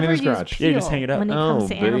 Just hanging in Never his use garage. Yeah, you just peel hang it up. when it Oh, comes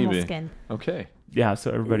to animal baby. skin. Okay. Yeah,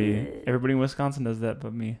 so everybody in Wisconsin does that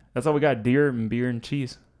but me. That's all we got: deer and beer and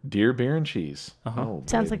cheese. Deer, beer, and cheese. Uh-huh. Oh,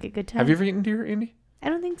 Sounds baby. like a good time. Have you ever eaten deer, Andy? I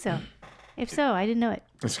don't think so. If so, I didn't know it.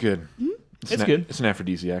 It's good. It's good. It's an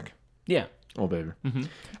aphrodisiac. Yeah. Oh, baby.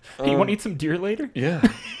 Hey, you want to eat some deer later? Yeah.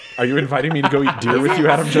 Are you inviting me to go eat deer with you,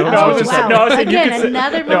 Adam Jones? No, I Oh, was just- wow. no, I was saying you Again, could say-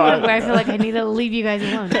 another No, moment where I feel like I need to leave you guys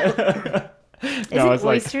alone. Isn't I was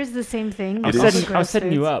like- oysters the same thing? I was It Gross is. setting, I was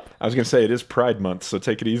setting you foods? up. I was going to say, it is Pride Month, so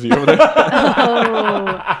take it easy over there.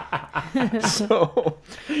 Oh,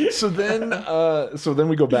 so then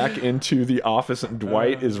we go back into the office, and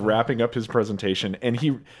Dwight is wrapping up his presentation, and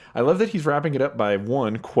I love that he's wrapping it up by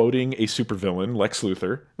one quoting a supervillain, Lex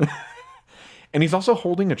Luthor, and he's also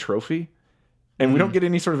holding a trophy, and we don't get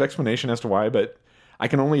any sort of explanation as to why, but I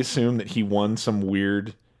can only assume that he won some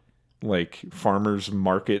weird like farmers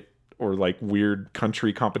market or like weird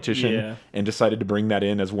country competition Yeah. and decided to bring that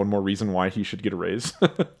in as one more reason why he should get a raise.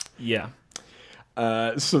 Yeah.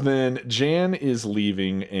 So then Jan is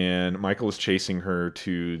leaving and Michael is chasing her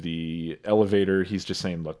to the elevator. He's just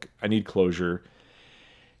saying, look, I need closure.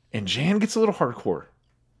 And Jan gets a little hardcore.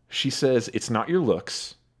 She says, it's not your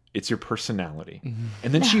looks, it's your personality.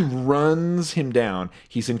 And then she runs him down.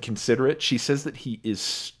 He's inconsiderate. She says that he is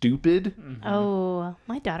stupid. Oh,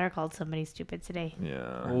 my daughter called somebody stupid today.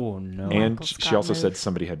 Yeah. Oh no. And Uncle she Scott also said move.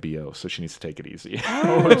 somebody had BO, so she needs to take it easy.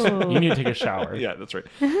 Oh. You need to take a shower. Yeah, that's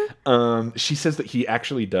right. She says that he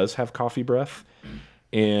actually does have coffee breath.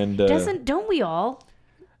 And Don't we all?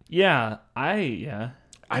 Yeah.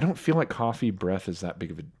 I don't feel like coffee breath is that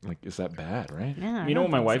big of a, like, is that bad, right? Yeah, I You know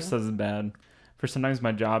don't what my think wife so. says is bad? For sometimes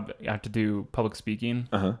my job, I have to do public speaking.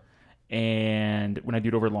 Uh-huh. And when I do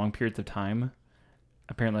it over long periods of time,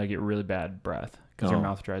 apparently I get really bad breath because your Oh.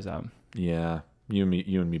 mouth dries out. Yeah. You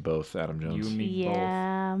and me both, Adam Jones. You and me both.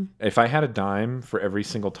 Yeah. If I had a dime for every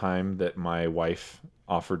single time that my wife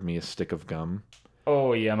offered me a stick of gum,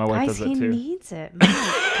 Oh yeah, my wife Guys, does he that too. needs it.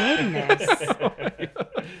 My goodness.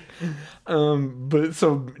 but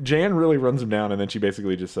so Jan really runs him down, and then she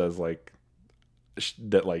basically just says like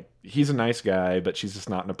that, like he's a nice guy, but she's just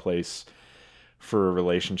not in a place for a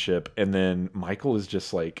relationship. And then Michael is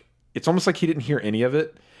just like, it's almost like he didn't hear any of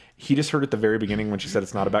it. He just heard at the very beginning when she said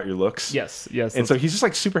it's not about your looks. Yes. And so he's just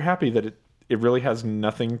like super happy that it really has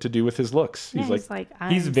nothing to do with his looks. Yeah, He's like,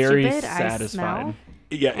 I'm he's very stupid, I satisfied. smell,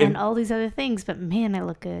 yeah, and all these other things, but man, I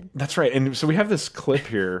look good. That's right. And so we have this clip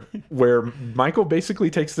here where Michael basically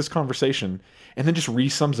takes this conversation and then just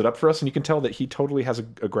re-sums it up for us. And you can tell that he totally has a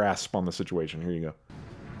grasp on the situation. Here you go.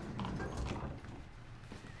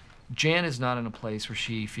 Jan is not in a place where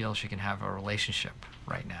she feels she can have a relationship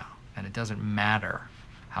right now. And it doesn't matter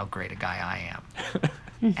how great a guy I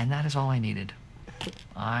am. And that is all I needed.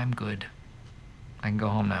 I'm good. I can go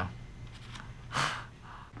home now.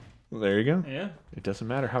 Well, there you go. Yeah. It doesn't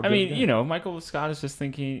matter how I good mean, the guy. you know, Michael Scott is just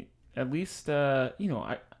thinking, at least,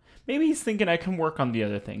 maybe he's thinking I can work on the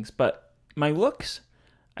other things, but my looks,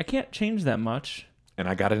 I can't change that much. And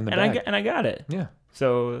I got it in the And bag. I got it. Yeah.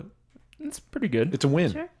 So it's pretty good. It's a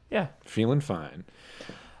win. Sure. Yeah. Feeling fine.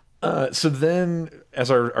 So then, as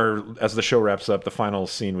as the show wraps up, the final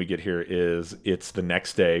scene we get here is it's the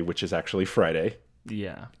next day, which is actually Friday.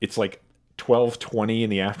 Yeah. It's like 12:20 in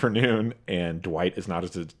the afternoon, and Dwight is not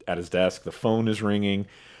at his desk. The phone is ringing.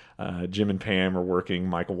 Jim and Pam are working.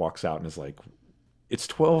 Michael walks out and is like, "It's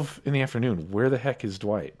 12 in the afternoon. Where the heck is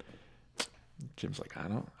Dwight?" Jim's like, "I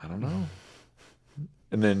don't know."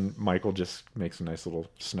 And then Michael just makes a nice little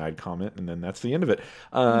snide comment, and then that's the end of it.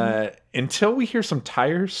 Until we hear some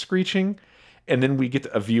tires screeching, and then we get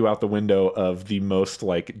a view out the window of the most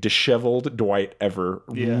like disheveled Dwight ever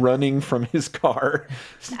running from his car,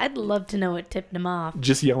 I'd love to know what tipped him off.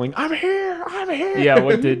 just yelling, "I'm here! I'm here!" Yeah,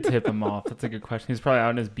 what did tip him off? That's a good question. He's probably out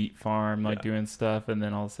on his beet farm, like doing stuff, and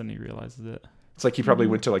then all of a sudden he realizes it. It's like he probably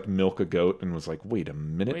went to like milk a goat and was like, "Wait a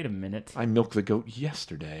minute! Wait a minute. I milked the goat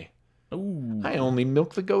yesterday. Ooh. I only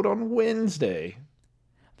milked the goat on Wednesday."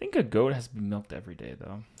 I think a goat has to be milked every day,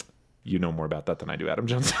 though. You know more about that than I do, Adam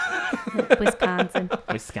Jones. Wisconsin.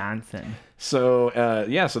 Wisconsin. So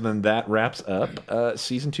so then that wraps up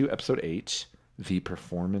season 2, episode 8, the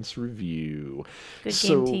performance review. Good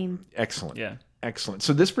game, team. Excellent. Yeah. Excellent.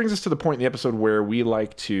 So this brings us to the point in the episode where we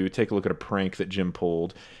like to take a look at a prank that Jim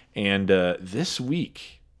pulled, and this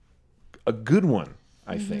week, a good one,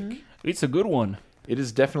 I think. It's a good one. It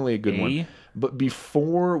is definitely a good one. But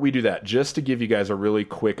before we do that, just to give you guys a really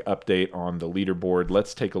quick update on the leaderboard,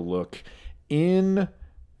 let's take a look. In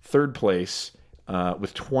third place,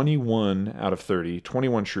 with 21 out of 30,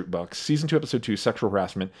 21 Shroot Bucks, season 2, episode 2, sexual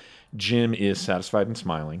harassment, Jim is satisfied and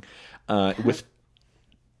smiling. With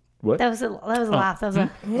what? That was a laugh. That was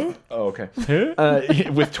a. Oh, okay.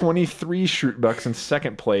 With 23 Shroot Bucks in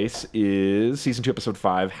second place is season 2, episode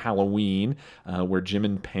 5, Halloween, where Jim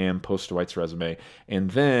and Pam post Dwight's resume.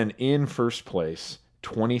 And then in first place,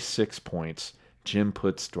 26 points, Jim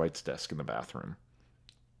puts Dwight's desk in the bathroom.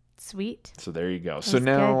 Sweet. So there you go. So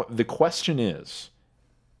now the question is,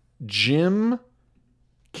 Jim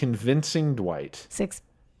convincing Dwight 6.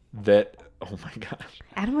 that, oh my gosh.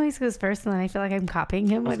 Adam always goes first, and then I feel like I'm copying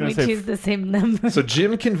him when gonna we say choose the same number. So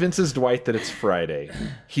Jim convinces Dwight that it's Friday.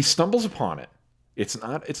 He stumbles upon it. It's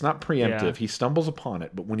not preemptive. Yeah. He stumbles upon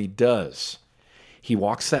it, but when he does, he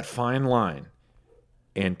walks that fine line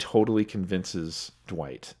and totally convinces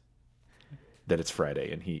Dwight that it's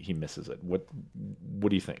Friday, and he misses it. What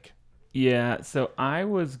do you think? Yeah, so I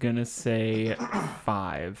was going to say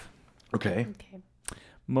 5. Okay. Okay.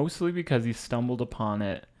 Mostly because he stumbled upon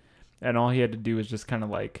it, and all he had to do was just kind of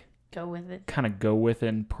Go with it. go with it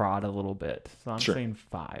and prod a little bit. So I'm Sure. saying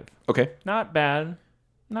 5. Okay. Not bad,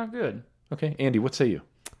 not good. Okay. Andy, what say you?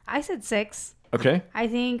 I said 6. Okay. I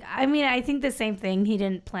think the same thing. He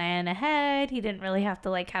didn't plan ahead. He didn't really have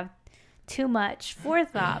to have too much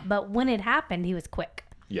forethought, but when it happened, he was quick.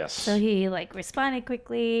 Yes. So he responded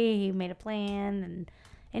quickly. He made a plan and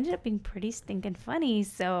ended up being pretty stinking funny.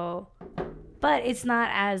 So, but it's not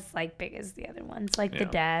as big as the other ones, the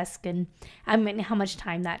desk, and I mean how much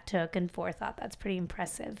time that took and forethought. That's pretty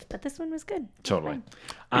impressive. But this one was good. Totally.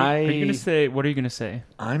 Are you gonna say? What are you gonna say?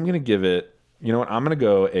 I'm gonna give it. You know what? I'm gonna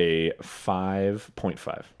go a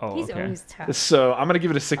 5.5. Oh, He's okay. always tough. So I'm gonna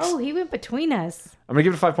give it a 6. Oh, he went between us. I'm gonna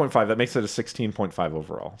give it a 5.5. That makes it a 16.5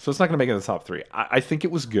 overall. So it's not gonna make it in the top 3. I think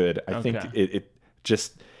it was good. I think it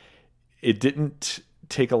didn't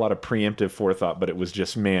take a lot of preemptive forethought, but it was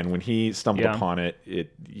just, man, when he stumbled upon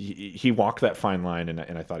it, he walked that fine line,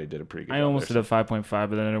 and I thought he did a pretty good job. I almost did a 5.5,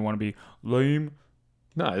 but then I didn't want to be lame.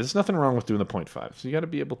 No, there's nothing wrong with doing the 0.5. So you got to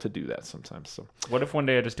be able to do that sometimes. So What if one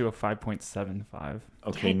day I just do a 5.75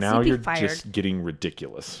 okay, Yikes, now you'd be you're fired. just getting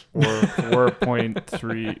ridiculous. or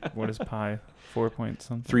 4.3? What is pi? 4 point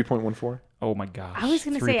something. 3.14. Oh my gosh! I was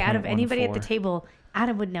gonna say, out of anybody at the 3.14. table,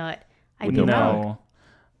 Adam would know it. I do not. No.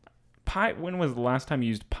 Pi. When was the last time you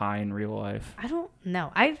used pi in real life? I don't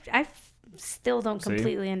know. I still don't See?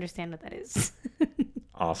 completely understand what that is.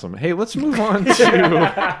 Awesome. Hey, let's move on to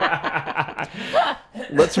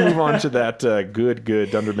that good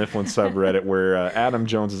Dunder Mifflin subreddit where Adam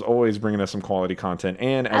Jones is always bringing us some quality content,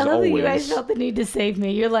 and as I love always, that you guys felt the need to save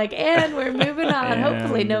me. You're like, and we're moving on.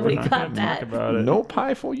 Hopefully And nobody we're not got gonna that. talk about it. no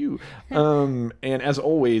pie for you. And as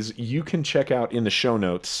always, you can check out in the show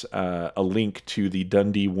notes a link to the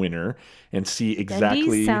Dundee winner and see exactly.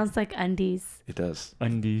 Undies sounds like undies. It does.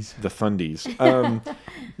 Undies. The Thundies. And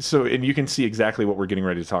you can see exactly what we're getting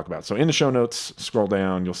ready to talk about. So in the show notes, scroll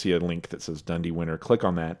down, you'll see a link that says Dundee winner. Click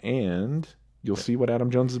on that, and you'll see what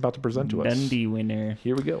Adam Jones is about to present to us. Dundee winner.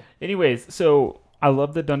 Here we go. Anyways, so I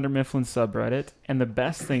love the Dunder Mifflin subreddit, and the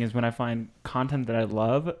best thing is when I find content that I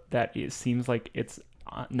love that it seems like it's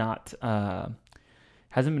not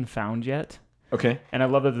hasn't been found yet. Okay. And I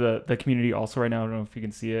love that the community also right now, I don't know if you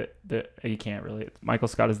can see it, you can't really. Michael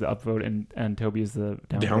Scott is the upvote and Toby is the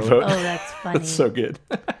downvote. Oh, that's funny. That's so good.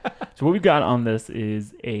 So what we've got on this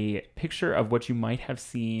is a picture of what you might have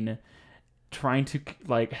seen trying to,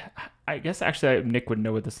 like, I guess actually Nick would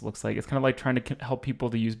know what this looks like. It's kind of like trying to help people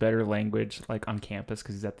to use better language, like on campus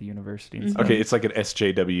because he's at the university and stuff. Okay, it's like an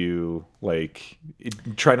SJW, like,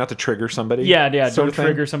 try not to trigger somebody. Yeah, sort don't of thing?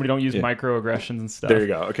 trigger somebody, don't use microaggressions and stuff. There you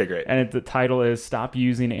go. Okay, great. And the title is Stop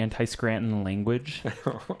Using Anti-Scranton Language.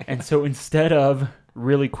 And so instead of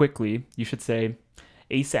really quickly, you should say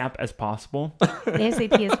ASAP as possible.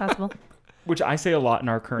 ASAP as possible. Which I say a lot in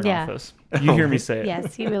our current office. You hear me say it.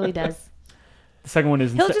 Yes, he really does. The second one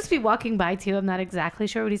is... He'll just be walking by, too. I'm not exactly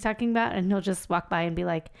sure what he's talking about. And he'll just walk by and be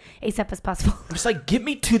like, ASAP as possible. I'm just like, get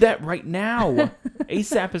me to that right now.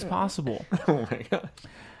 ASAP as possible. Oh, my God.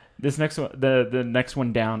 This next one, the next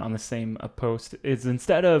one down on the same post is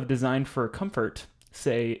instead of designed for comfort,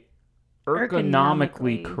 say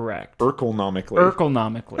ergonomically correct. Ergonomically.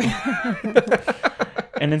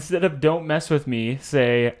 And instead of don't mess with me,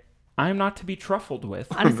 say I'm not to be truffled with.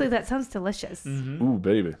 Honestly, that sounds delicious. Mm-hmm. Ooh,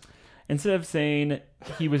 baby. Instead of saying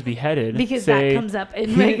he was beheaded, because say, that comes up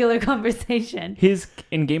in regular conversation.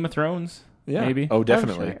 In Game of Thrones, maybe. Oh,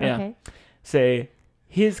 definitely. Sure. Yeah. Okay. Say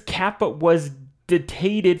his kappa was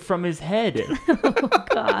detated from his head. Oh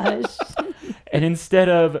gosh. And instead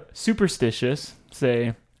of superstitious,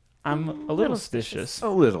 say I'm a little stitious. A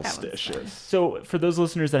little stitious. So for those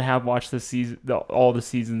listeners that have watched this season, all the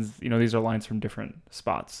seasons, these are lines from different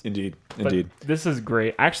spots. Indeed. This is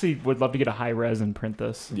great. I actually would love to get a high res and print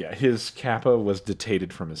this. Yeah, his kappa was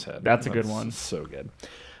detated from his head. That's a good one. So good.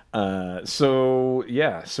 So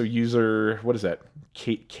user, what is that?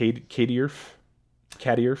 Cadierf?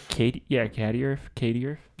 Cadierf.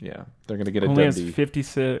 Yeah, they're gonna get a only Dundee. has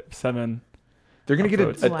 57. They're gonna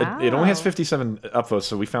upvotes. get it only has 57 upvotes,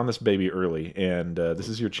 so we found this baby early, and this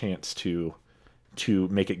is your chance to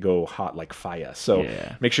make it go hot like fire. So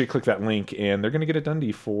make sure you click that link, and they're gonna get a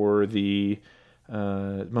Dundee for the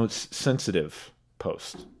most sensitive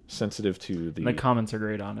post, sensitive to the. And the comments are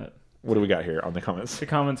great on it. What do we got here on the comments? The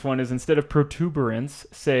comments one is instead of protuberance,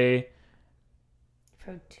 say.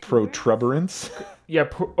 Protuberance? Yeah,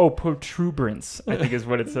 protuberance, I think is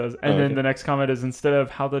what it says. And then the next comment is instead of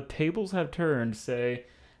how the tables have turned, say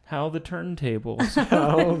how the turntables.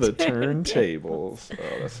 How the turntables.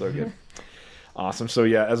 Oh, that's so good. Awesome. So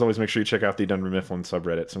yeah, as always, make sure you check out the Dunder Mifflin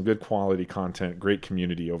subreddit. Some good quality content, great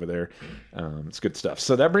community over there. It's good stuff.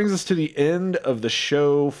 So that brings us to the end of the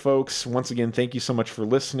show, folks. Once again, thank you so much for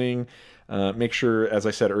listening. Make sure, as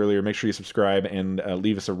I said earlier, make sure you subscribe and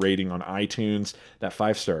leave us a rating on iTunes. That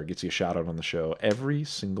 5-star gets you a shout out on the show every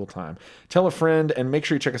single time. Tell a friend, and make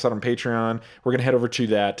sure you check us out on Patreon. We're going to head over to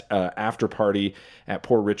that after party at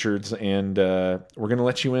Poor Richard's, and we're going to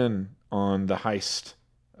let you in on the heist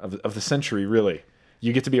of the century, really.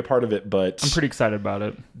 You get to be a part of it, but... I'm pretty excited about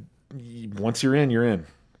it. Once you're in, you're in.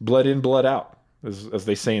 Blood in, blood out, as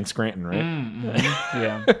they say in Scranton, right?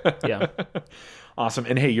 Mm-hmm. Yeah. Awesome.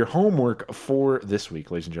 And hey, your homework for this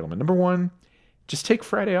week, ladies and gentlemen. Number 1, just take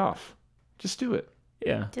Friday off. Just do it.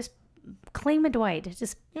 Yeah. Just claim a Dwight.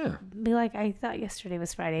 Just be like, I thought yesterday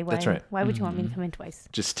was Friday. Why, That's right. Why would you want me to come in twice?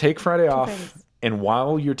 Just take Friday off. Fridays. And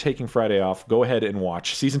while you're taking Friday off, go ahead and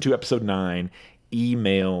watch Season 2, Episode 9,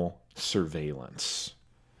 Email Surveillance.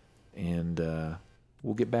 And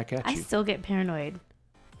we'll get back at you. I still get paranoid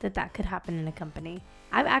that could happen in a company.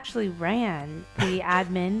 I've actually ran the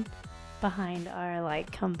admin behind our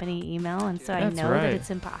company email, and so I know that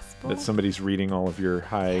it's impossible. That somebody's reading all of your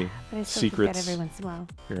high but I still secrets. Forget every once in a while.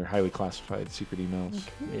 Your highly classified secret emails.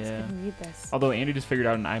 Who's gonna read this? Although Andy just figured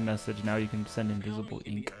out an iMessage, now you can send invisible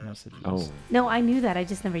ink messages. Oh. No, I knew that. I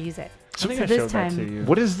just never use it. So this time,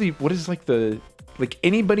 what is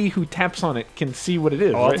anybody who taps on it can see what it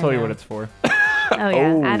is. Oh, I'll right? tell you what it's for. Oh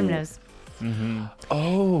yeah, Adam knows. Mm-hmm.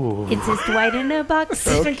 Oh. It's just Dwight in a box.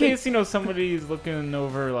 Just in case, somebody's looking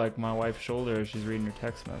over my wife's shoulder as she's reading her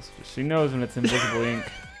text messages. She knows when it's invisible ink.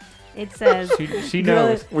 It says she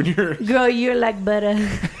knows when you're girl, you're like butter.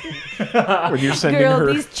 When you're sending girl,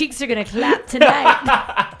 her these cheeks are gonna clap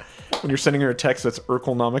tonight. when you're sending her a text that's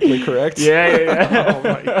ergonomically correct. Yeah. Oh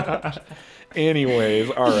my gosh. Anyways,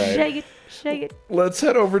 all right. Shake it. Let's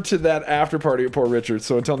head over to that after party at Poor Richard.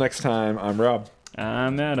 So until next time, I'm Rob.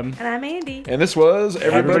 I'm Adam. And I'm Andy. And this was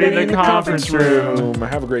Everybody in the Conference Room.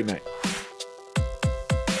 Have a great night.